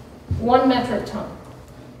crane, 1 metric ton.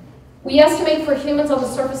 We estimate for humans on the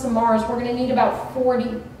surface of Mars, we're going to need about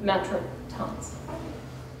 40 metric tons.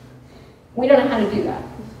 We don't know how to do that.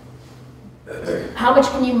 How much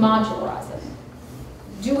can you modularize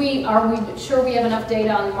it? Are we sure we have enough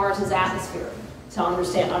data on Mars's atmosphere to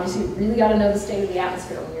understand? Obviously, you really got to know the state of the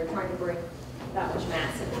atmosphere when you're trying to bring that much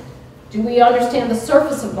mass in. Do we understand the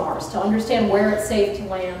surface of Mars to understand where it's safe to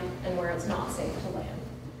land and where it's not safe to land?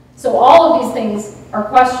 So all of these things are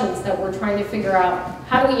questions that we're trying to figure out.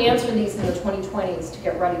 How do we answer these in the 2020s to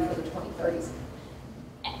get ready for the 2030s?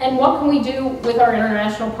 And what can we do with our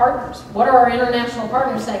international partners? What are our international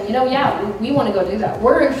partners saying? Yeah, we want to go do that.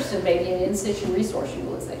 We're interested maybe in in-situ resource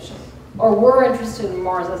utilization. Or we're interested in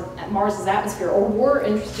Mars's atmosphere. Or we're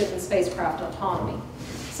interested in spacecraft autonomy.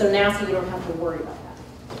 So NASA, you don't have to worry about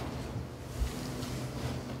that.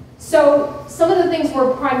 So some of the things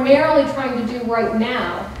we're primarily trying to do right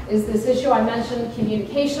now is this issue I mentioned,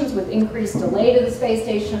 communications with increased delay to the space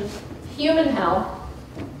station, human health,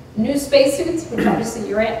 new spacesuits, which obviously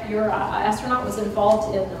your astronaut was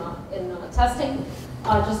involved in testing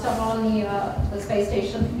just up on the space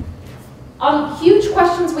station. Huge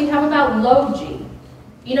questions we have about low G.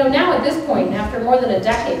 Now at this point, after more than a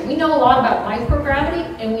decade, we know a lot about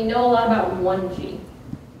microgravity and we know a lot about 1G.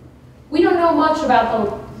 We don't know much about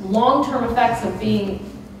the long-term effects of being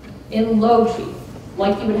in low G,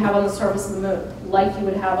 like you would have on the surface of the moon, like you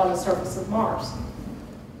would have on the surface of Mars.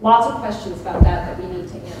 Lots of questions about that we need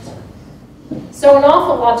to answer. So an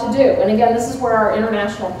awful lot to do. And again, this is where our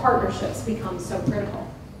international partnerships become so critical.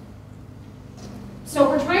 So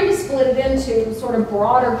we're trying to split it into sort of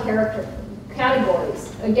broader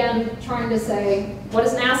categories. Again, trying to say, what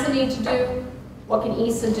does NASA need to do? What can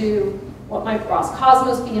ESA do? What might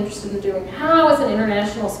Roscosmos be interested in doing? How is an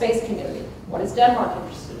international space community? What is Denmark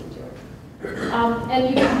interested in doing? And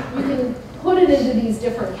you can put it into these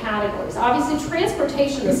different categories. Obviously,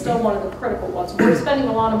 transportation is still one of the critical ones. We're spending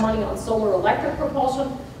a lot of money on solar electric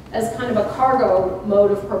propulsion as kind of a cargo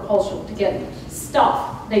mode of propulsion to get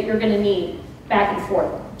stuff that you're going to need back and forth.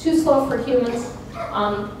 Too slow for humans.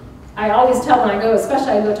 I always tell when I go,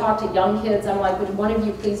 especially I go talk to young kids, I'm like, would one of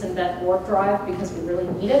you please invent warp drive because we really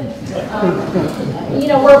need it? You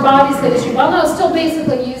know, we're obviously issue. Well, no, still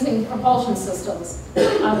basically using propulsion systems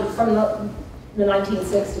from the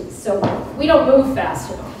 1960s. So we don't move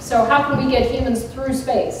fast enough. So how can we get humans through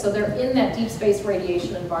space so they're in that deep space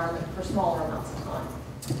radiation environment for smaller amounts of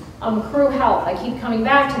time? Crew health, I keep coming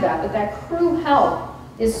back to that, but that crew health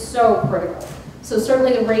is so critical. So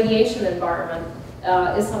certainly the radiation environment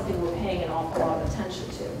is something we're paying an awful lot of attention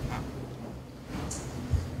to.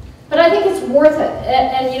 But I think it's worth it.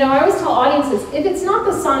 And you know, I always tell audiences, if it's not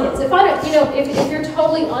the science, if I don't, you know, if you're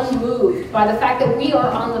totally unmoved by the fact that we are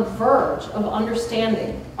on the verge of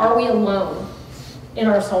understanding, are we alone in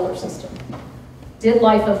our solar system? Did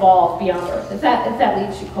life evolve beyond Earth? If that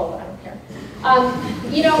leaves you cold, I don't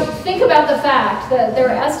care. You know, think about the fact that there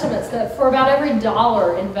are estimates that for about every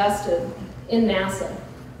 $1 invested in NASA,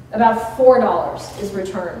 about $4 is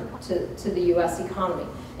returned to the US economy.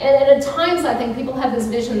 And at times, I think people have this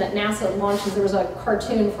vision that NASA launches. There was a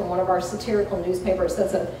cartoon from one of our satirical newspapers that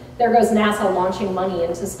said, there goes NASA launching money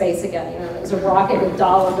into space again. You know, it was a rocket with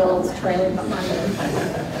dollar bills trailing behind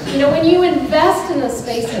it. You know, when you invest in the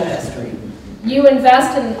space industry, you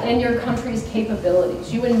invest in your country's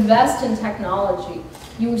capabilities. You invest in technology.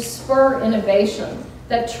 You spur innovation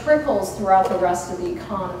that trickles throughout the rest of the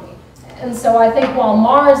economy. And so I think while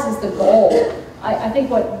Mars is the goal, I think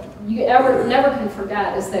what you never can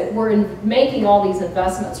forget is that we're making all these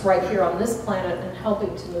investments right here on this planet and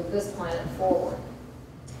helping to move this planet forward.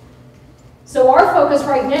 So our focus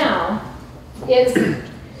right now is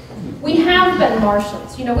we have been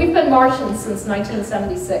Martians. You know, we've been Martians since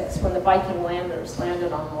 1976 when the Viking landers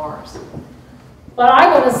landed on Mars. But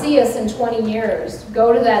I want to see us in 20 years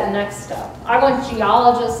go to that next step. I want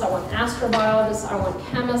geologists, I want astrobiologists, I want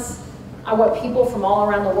chemists, I want people from all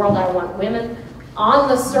around the world, I want women on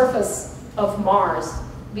the surface of Mars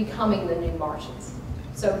becoming the new Martians.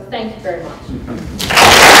 So thank you very much.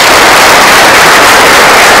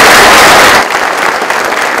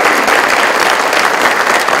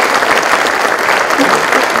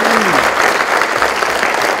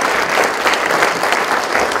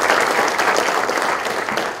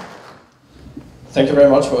 Thank you very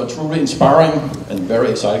much for a truly inspiring and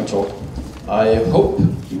very exciting talk. I hope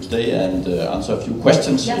you stay and answer a few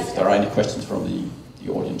questions, yes, if there are any questions from the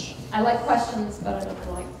audience. I like questions, but I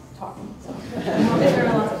don't like talking. So there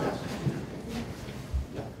are lots of questions.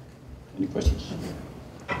 Any questions?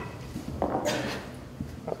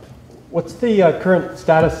 What's the current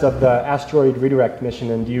status of the asteroid redirect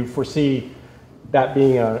mission, and do you foresee that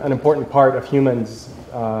being an important part of humans,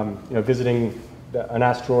 you know, visiting an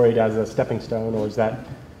asteroid as a stepping stone, or is that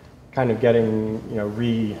kind of getting, you know,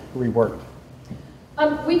 reworked?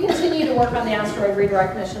 We continue to work on the asteroid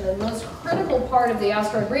redirect mission, and the most critical part of the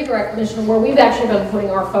asteroid redirect mission, where we've actually been putting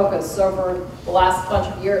our focus over the last bunch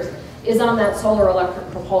of years, is on that solar electric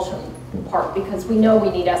propulsion part, because we know we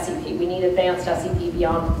need SEP. We need advanced SEP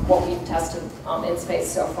beyond what we've tested in space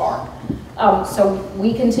so far. So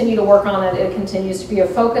we continue to work on it. It continues to be a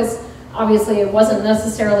focus. Obviously, it wasn't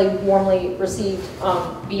necessarily warmly received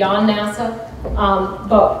beyond NASA,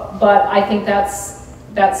 but I think that's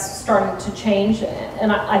starting to change.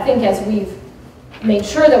 And I think as we've made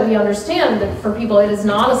sure that we understand that for people it is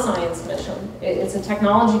not a science mission, it's a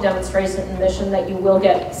technology demonstration mission that you will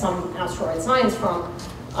get some asteroid science from,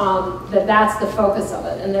 that's the focus of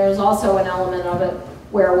it. And there's also an element of it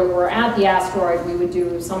where when we're at the asteroid, we would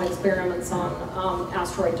do some experiments on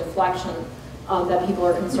asteroid deflection that people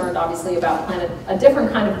are concerned, obviously, about a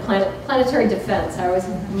different kind of planetary defense. I always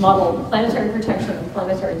muddle planetary protection and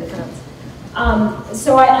planetary defense.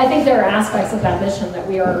 So I think there are aspects of that mission that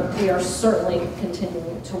we are certainly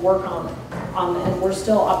continuing to work on, and we're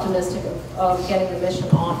still optimistic of getting the mission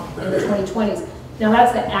off in the 2020s. Now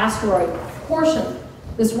that's the asteroid portion.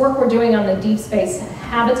 This work we're doing on the deep space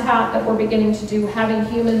habitat that we're beginning to do, having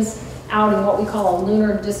humans out in what we call a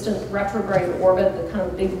lunar distant retrograde orbit, the kind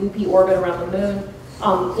of big loopy orbit around the moon,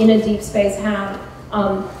 in a deep space hab.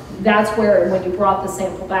 That's where, when you brought the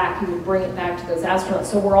sample back, you would bring it back to those astronauts.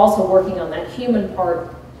 So we're also working on that human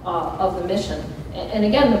part of the mission. And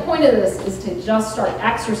again, the point of this is to just start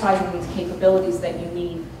exercising these capabilities that you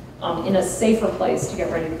need in a safer place to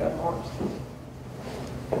get ready to go to Mars.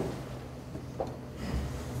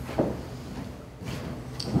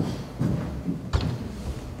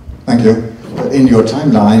 Thank you. In your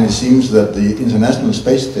timeline, it seems that the International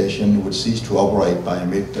Space Station would cease to operate by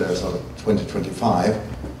mid sort of 2025,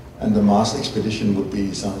 and the Mars expedition would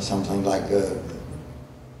be something like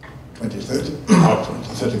 2030 or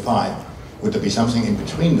 2035. Would there be something in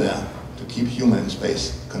between there to keep human in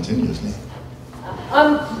space continuously?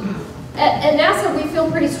 At NASA, we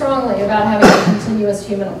feel pretty strongly about having a continuous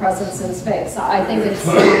human presence in space. I think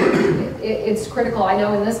it's critical. I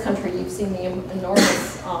know in this country you've seen the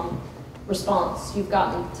enormous response you've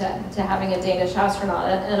gotten to having a Danish astronaut,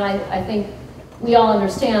 and I think we all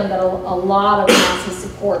understand that a lot of NASA's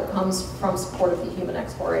support comes from support of the Human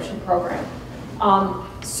Exploration Program.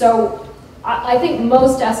 So I think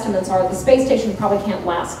most estimates are the space station probably can't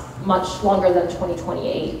last much longer than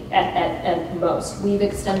 2028 at most. We've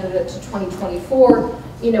extended it to 2024.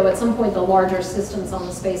 You know, at some point the larger systems on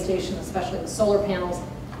the space station, especially the solar panels,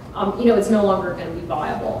 you know, it's no longer going to be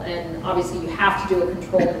viable. And obviously you have to do a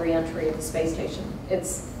controlled re-entry of the space station.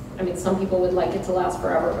 I mean, some people would like it to last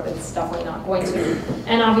forever, but it's definitely not going to.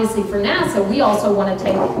 And obviously for NASA, we also want to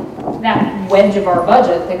take that wedge of our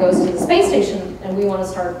budget that goes to the space station, and we want to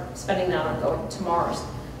start spending that on going to Mars.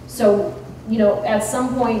 So, you know, at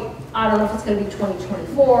some point, I don't know if it's going to be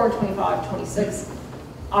 2024, 25, 26,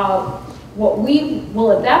 what we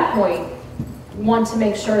will at that point want to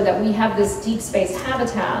make sure that we have this deep space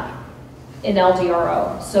habitat in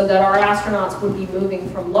LDRO, so that our astronauts would be moving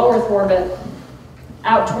from low Earth orbit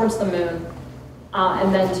out towards the moon,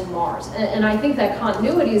 and then to Mars. And I think that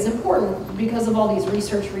continuity is important because of all these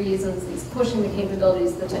research reasons, these pushing the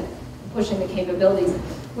capabilities,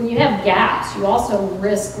 When you have gaps, you also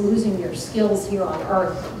risk losing your skills here on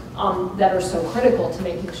Earth that are so critical to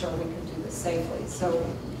making sure we can do this safely. So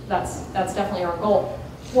that's definitely our goal.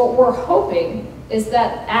 What we're hoping is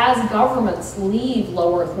that as governments leave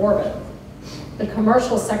low Earth orbit, the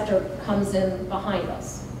commercial sector comes in behind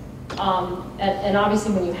us. And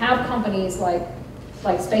obviously when you have companies like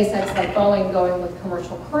SpaceX, like Boeing going with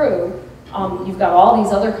commercial crew, you've got all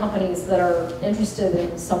these other companies that are interested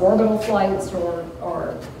in suborbital flights or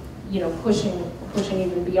you know, pushing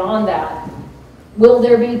even beyond that. Will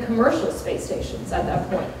there be commercial space stations at that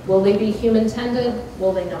point? Will they be human-tended?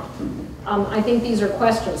 Will they not? I think these are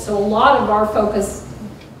questions. So a lot of our focus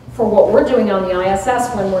for what we're doing on the ISS,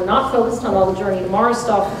 when we're not focused on all the Journey to Mars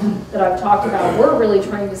stuff that I've talked about, we're really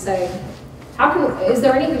trying to say, is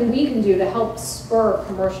there anything we can do to help spur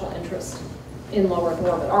commercial interest in low Earth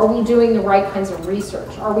orbit? Are we doing the right kinds of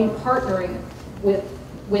research? Are we partnering with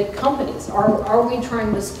companies? Are we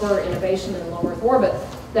trying to spur innovation in low Earth orbit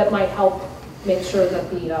that might help make sure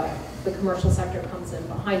that the commercial sector comes in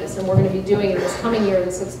behind us? And we're going to be doing in this coming year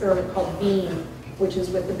this experiment called BEAM, which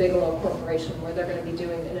is with the Bigelow Corporation, where they're going to be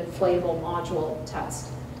doing an inflatable module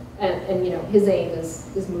test. And you know, his aim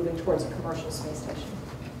is moving towards a commercial space station.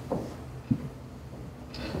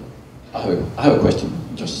 I have a question,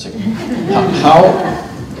 just a second.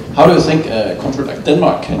 How do you think a country like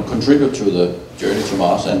Denmark can contribute to the journey to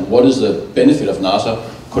Mars, and what is the benefit of NASA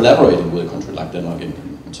collaborating with a country like Denmark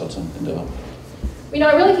in such an endeavor? You know,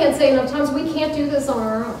 I really can't say enough times we can't do this on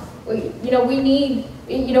our own. We need,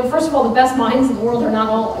 first of all, the best minds in the world are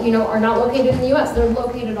not located in the U.S. They're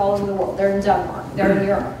located all over the world. They're in Denmark. They're in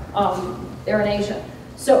Europe. They're in Asia.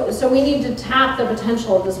 So we need to tap the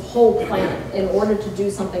potential of this whole planet in order to do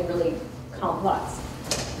something really complex.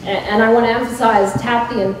 And I want to emphasize tap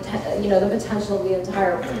the potential of the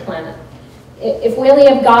entire planet. If we only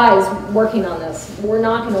have guys working on this, we're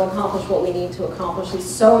not going to accomplish what we need to accomplish. It's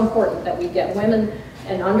so important that we get women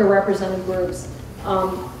and underrepresented groups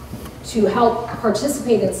to help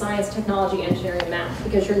participate in science, technology, engineering, and math,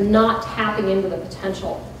 because you're not tapping into the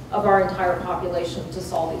potential of our entire population to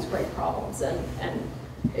solve these great problems. So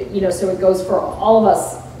it goes for all of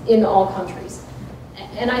us in all countries.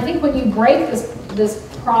 And I think when you break this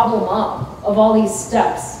problem up of all these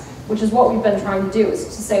steps, which is what we've been trying to do, is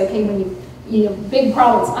to say, okay, when big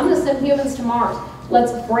problems, I'm going to send humans to Mars.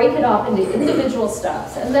 Let's break it up into individual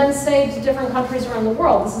steps and then say to different countries around the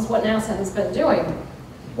world, this is what NASA has been doing.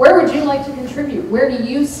 Where would you like to contribute? Where do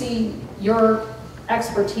you see your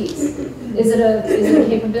expertise? Is it a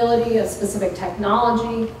capability, a specific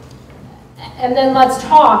technology? And then let's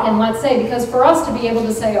talk and let's say, because for us to be able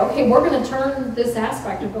to say, okay, we're going to turn this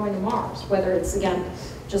aspect of going to Mars, whether it's, again,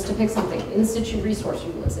 just to pick something, in-situ resource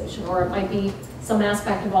utilization, or it might be some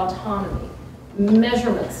aspect of autonomy,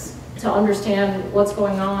 measurements to understand what's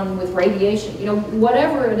going on with radiation,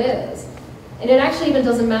 whatever it is. And it actually even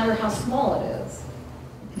doesn't matter how small it is,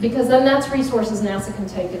 because then that's resources NASA can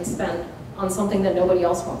take and spend on something that nobody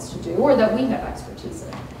else wants to do or that we have expertise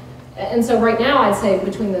in. And so right now, I'd say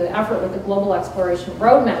between the effort with the Global Exploration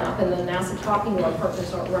Roadmap and then NASA talking to our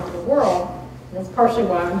partners around the world, and that's partially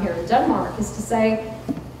why I'm here in Denmark, is to say,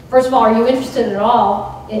 first of all, are you interested at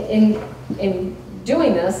all in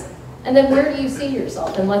doing this? And then where do you see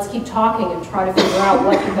yourself? And let's keep talking and try to figure out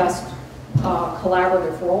what the best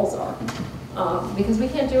collaborative roles are. Because we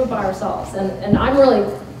can't do it by ourselves. And I'm really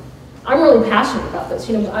passionate about this.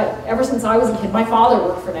 Ever since I was a kid, my father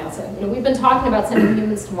worked for NASA. We've been talking about sending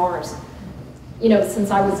humans to Mars, since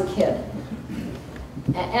I was a kid.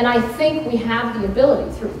 And I think we have the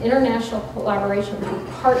ability, through international collaboration, through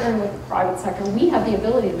partnering with the private sector, we have the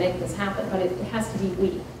ability to make this happen, but it has to be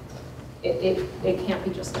we. It can't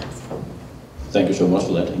be just us. Thank you so much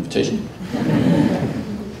for that invitation.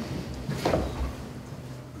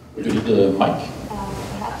 Would you need the mic?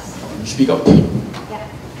 Perhaps. Speak up. Yeah.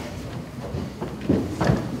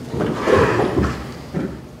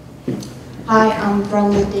 Hi, I'm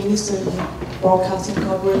from the Danish Broadcasting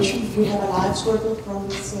Corporation. We have a live struggle from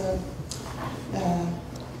this,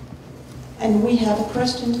 and we have a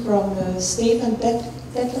question from Stofan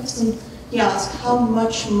Detlefsen. He asked, how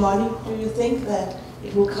much money do you think that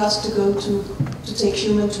it will cost to go to take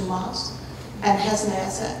humans to Mars? And has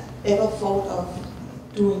NASA ever thought of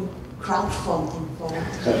doing crowdfunding for it?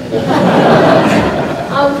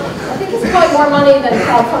 I think it's probably more money than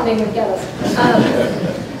crowdfunding would get us.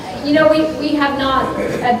 We have not,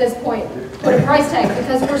 at this point, put a price tag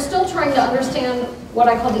because we're still trying to understand what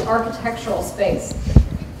I call the architectural space.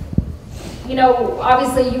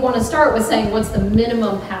 Obviously you want to start with saying what's the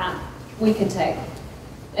minimum path we could take.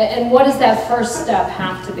 And what does that first step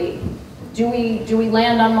have to be? Do we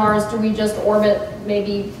land on Mars? Do we just orbit,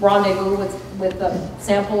 maybe rendezvous with the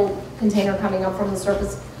sample container coming up from the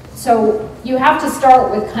surface? So you have to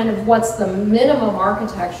start with kind of what's the minimum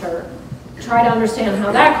architecture, try to understand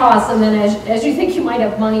how that costs, and then as you think you might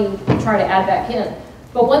have money, try to add back in.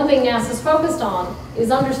 But one thing NASA's focused on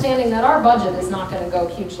is understanding that our budget is not going to go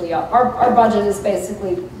hugely up. Our budget is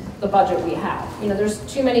basically the budget we have. There's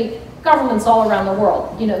too many governments all around the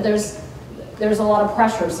world. There's a lot of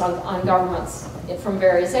pressures on governments from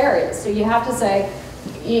various areas. So you have to say,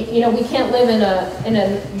 we can't live in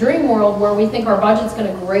a dream world where we think our budget's going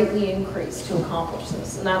to greatly increase to accomplish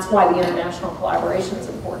this. And that's why the international collaboration is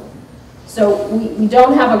important. So we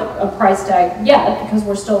don't have a price tag yet because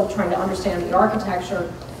we're still trying to understand the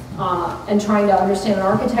architecture and trying to understand an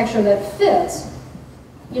architecture that fits,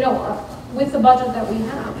 with the budget that we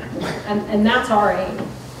have. And that's our aim,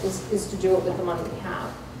 is to do it with the money we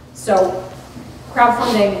have. So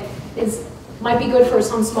crowdfunding might be good for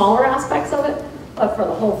some smaller aspects of it, but for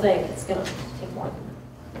the whole thing, it's going to take more than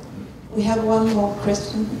that. We have one more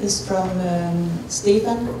question. It's from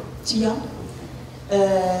Stefan Tion.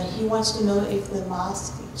 He wants to know if the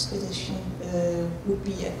Mars expedition would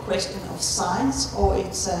be a question of science or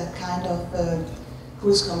it's a kind of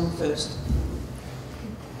who's coming first.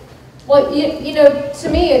 Well, to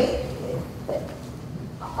me,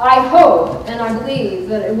 I hope and I believe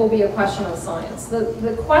that it will be a question of science.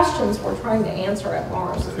 The questions we're trying to answer at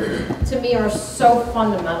Mars, to me, are so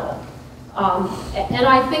fundamental. And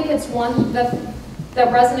I think it's one that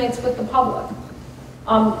resonates with the public.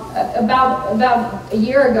 About a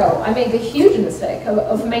year ago, I made the huge mistake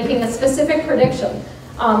of making a specific prediction.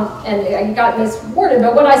 And I got misworded,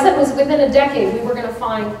 but what I said was within a decade, we were going to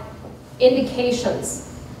find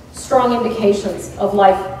strong indications of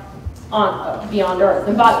life beyond Earth.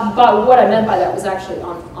 And but what I meant by that was actually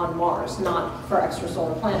on Mars, not for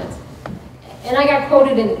extrasolar planets. And I got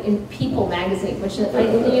quoted in People magazine, which in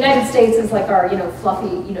the United States is like our, fluffy,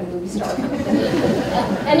 movie star kind of thing.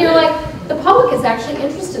 And you're like, the public is actually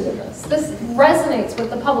interested in this. This resonates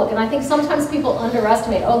with the public. And I think sometimes people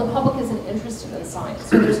underestimate, the public isn't interested in science,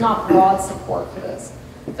 so there's not broad support for this.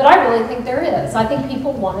 But I really think there is. I think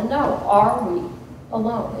people want to know, are we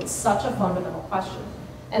alone? It's such a fundamental question.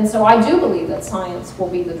 And so I do believe that science will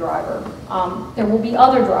be the driver. There will be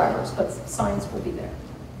other drivers, but science will be there.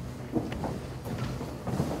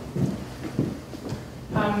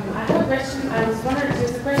 I have a question. I was wondering,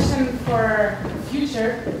 there's a question for the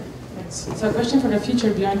future. So a question for the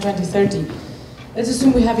future beyond 2030. Let's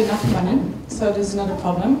assume we have enough money, so this is not a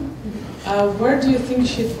problem. Where do you think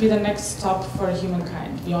should be the next stop for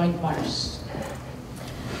humankind beyond Mars?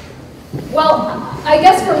 Well, I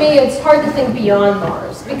guess for me it's hard to think beyond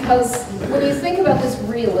Mars, because when you think about this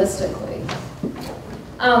realistically,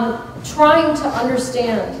 trying to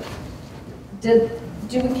understand,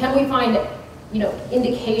 can we find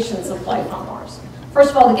indications of life on Mars?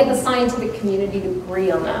 First of all, to get the scientific community to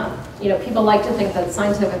agree on that. People like to think that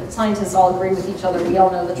scientists all agree with each other. We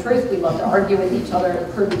all know the truth. We love to argue with each other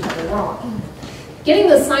and prove each other wrong. Getting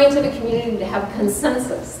the scientific community to have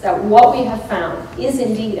consensus that what we have found is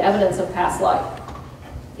indeed evidence of past life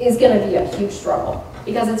is going to be a huge struggle,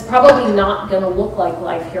 because it's probably not going to look like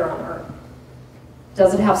life here on Earth.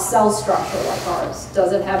 Does it have cell structure like ours?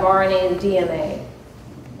 Does it have RNA and DNA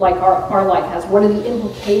like our life has? What are the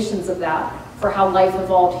implications of that for how life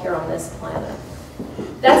evolved here on this planet?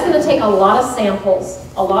 That's going to take a lot of samples,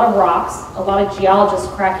 a lot of rocks, a lot of geologists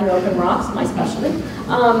cracking open rocks, my specialty,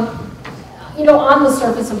 on the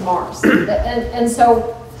surface of Mars. And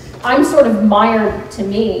so I'm sort of mired, to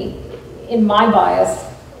me, in my bias,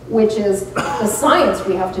 which is the science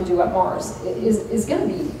we have to do at Mars is going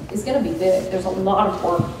to be big. There's a lot of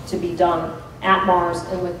work to be done at Mars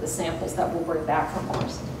and with the samples that we'll bring back from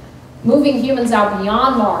Mars. Moving humans out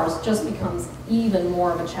beyond Mars just becomes even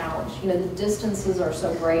more of a challenge. The distances are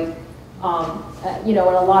so great. And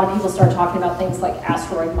a lot of people start talking about things like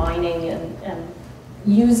asteroid mining and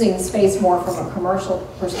using space more from a commercial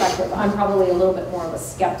perspective. I'm probably a little bit more of a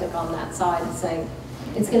skeptic on that side, and saying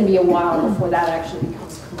it's going to be a while before that actually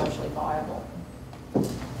becomes commercially viable.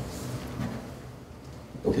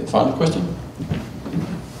 Okay, final question.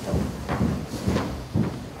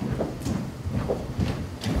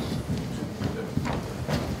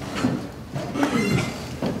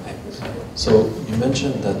 So you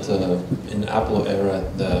mentioned that in the Apollo era,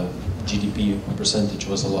 the GDP percentage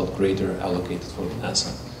was a lot greater allocated for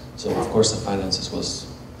NASA. So of course the finances was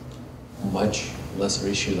much lesser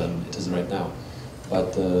issue than it is right now.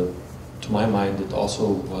 But to my mind, it also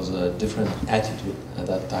was a different attitude at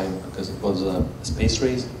that time, because it was a space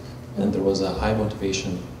race and there was a high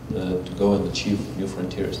motivation to go and achieve new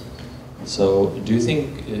frontiers. So do you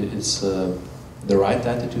think it's the right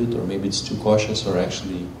attitude, or maybe it's too cautious, or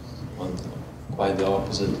actually quite the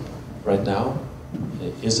opposite right now?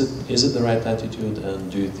 Is it the right attitude,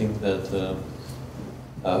 and do you think that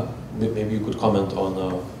maybe you could comment on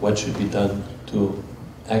what should be done to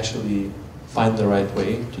actually find the right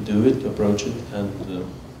way to do it, to approach it, and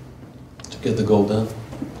to get the goal done,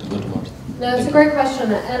 to go to Mars? No, it's a great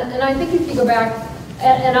question, and I think if you go back,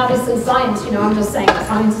 and obviously science, I'm just saying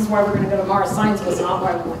science is why we're going to go to Mars. Science was not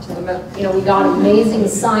why we went to the moon. We got amazing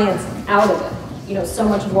science out of it. So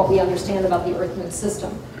much of what we understand about the Earth-Moon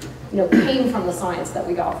system, came from the science that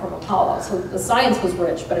we got from Apollo. So the science was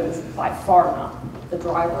rich, but it was by far not the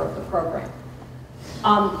driver of the program.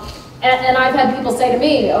 And I've had people say to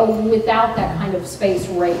me, oh, without that kind of space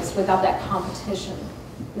race, without that competition,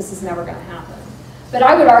 this is never going to happen. But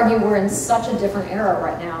I would argue we're in such a different era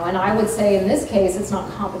right now, and I would say in this case, it's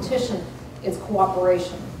not competition, it's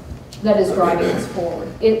cooperation that is driving us forward.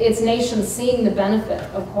 It's nations seeing the benefit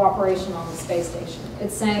of cooperation on the space station.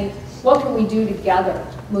 It's saying, what can we do together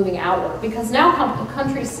moving outward? Because now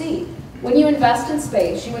countries see, when you invest in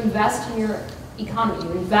space, you invest in your economy,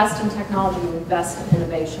 you invest in technology, you invest in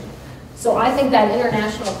innovation. So I think that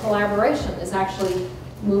international collaboration is actually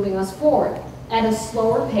moving us forward at a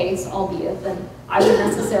slower pace, albeit, than I would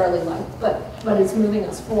necessarily like, but it's moving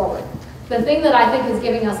us forward. The thing that I think is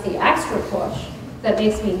giving us the extra push that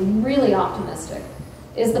makes me really optimistic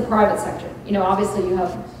is the private sector. Obviously you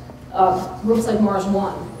have groups like Mars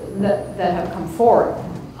One that have come forward.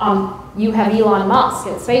 You have Elon Musk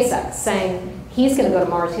at SpaceX saying he's going to go to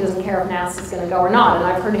Mars. He doesn't care if NASA's going to go or not. And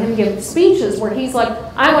I've heard him give speeches where he's like,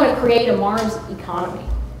 I want to create a Mars economy.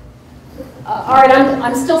 All right,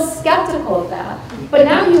 I'm still skeptical of that. But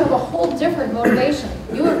now you have a whole different motivation.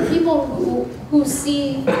 You have people who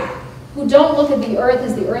don't look at the Earth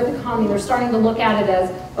as the Earth economy. They're starting to look at it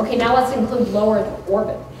as, okay, now let's include low Earth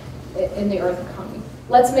orbit in the Earth economy.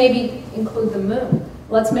 Let's maybe include the moon.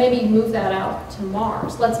 Let's maybe move that out to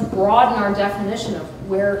Mars. Let's broaden our definition of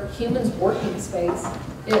where humans work in space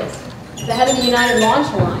is. The head of the United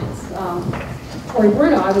Launch Alliance, Cory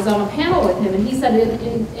Bruno, I was on a panel with him, and he said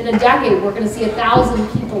in a decade we're going to see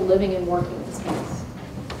 1,000 people living and working in space.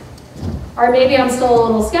 Or maybe I'm still a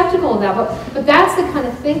little skeptical of that, but that's the kind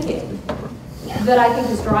of thinking that I think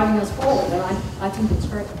is driving us forward, and I think it's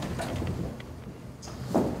great.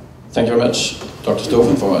 Thank you very much, Dr.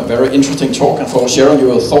 Stofan, for a very interesting talk and for sharing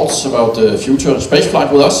your thoughts about the future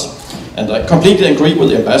spaceflight with us. And I completely agree with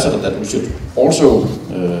the ambassador that we should also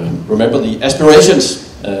remember the aspirations.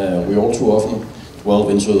 We all too often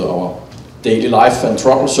delve into our daily life and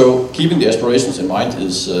trouble. So keeping the aspirations in mind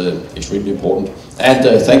is extremely important. And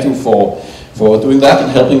thank you for doing that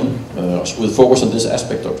and helping us with focus on this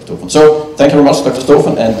aspect, Dr. Stofan. So thank you very much, Dr.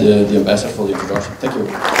 Stofan, and the ambassador for the introduction. Thank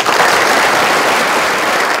you.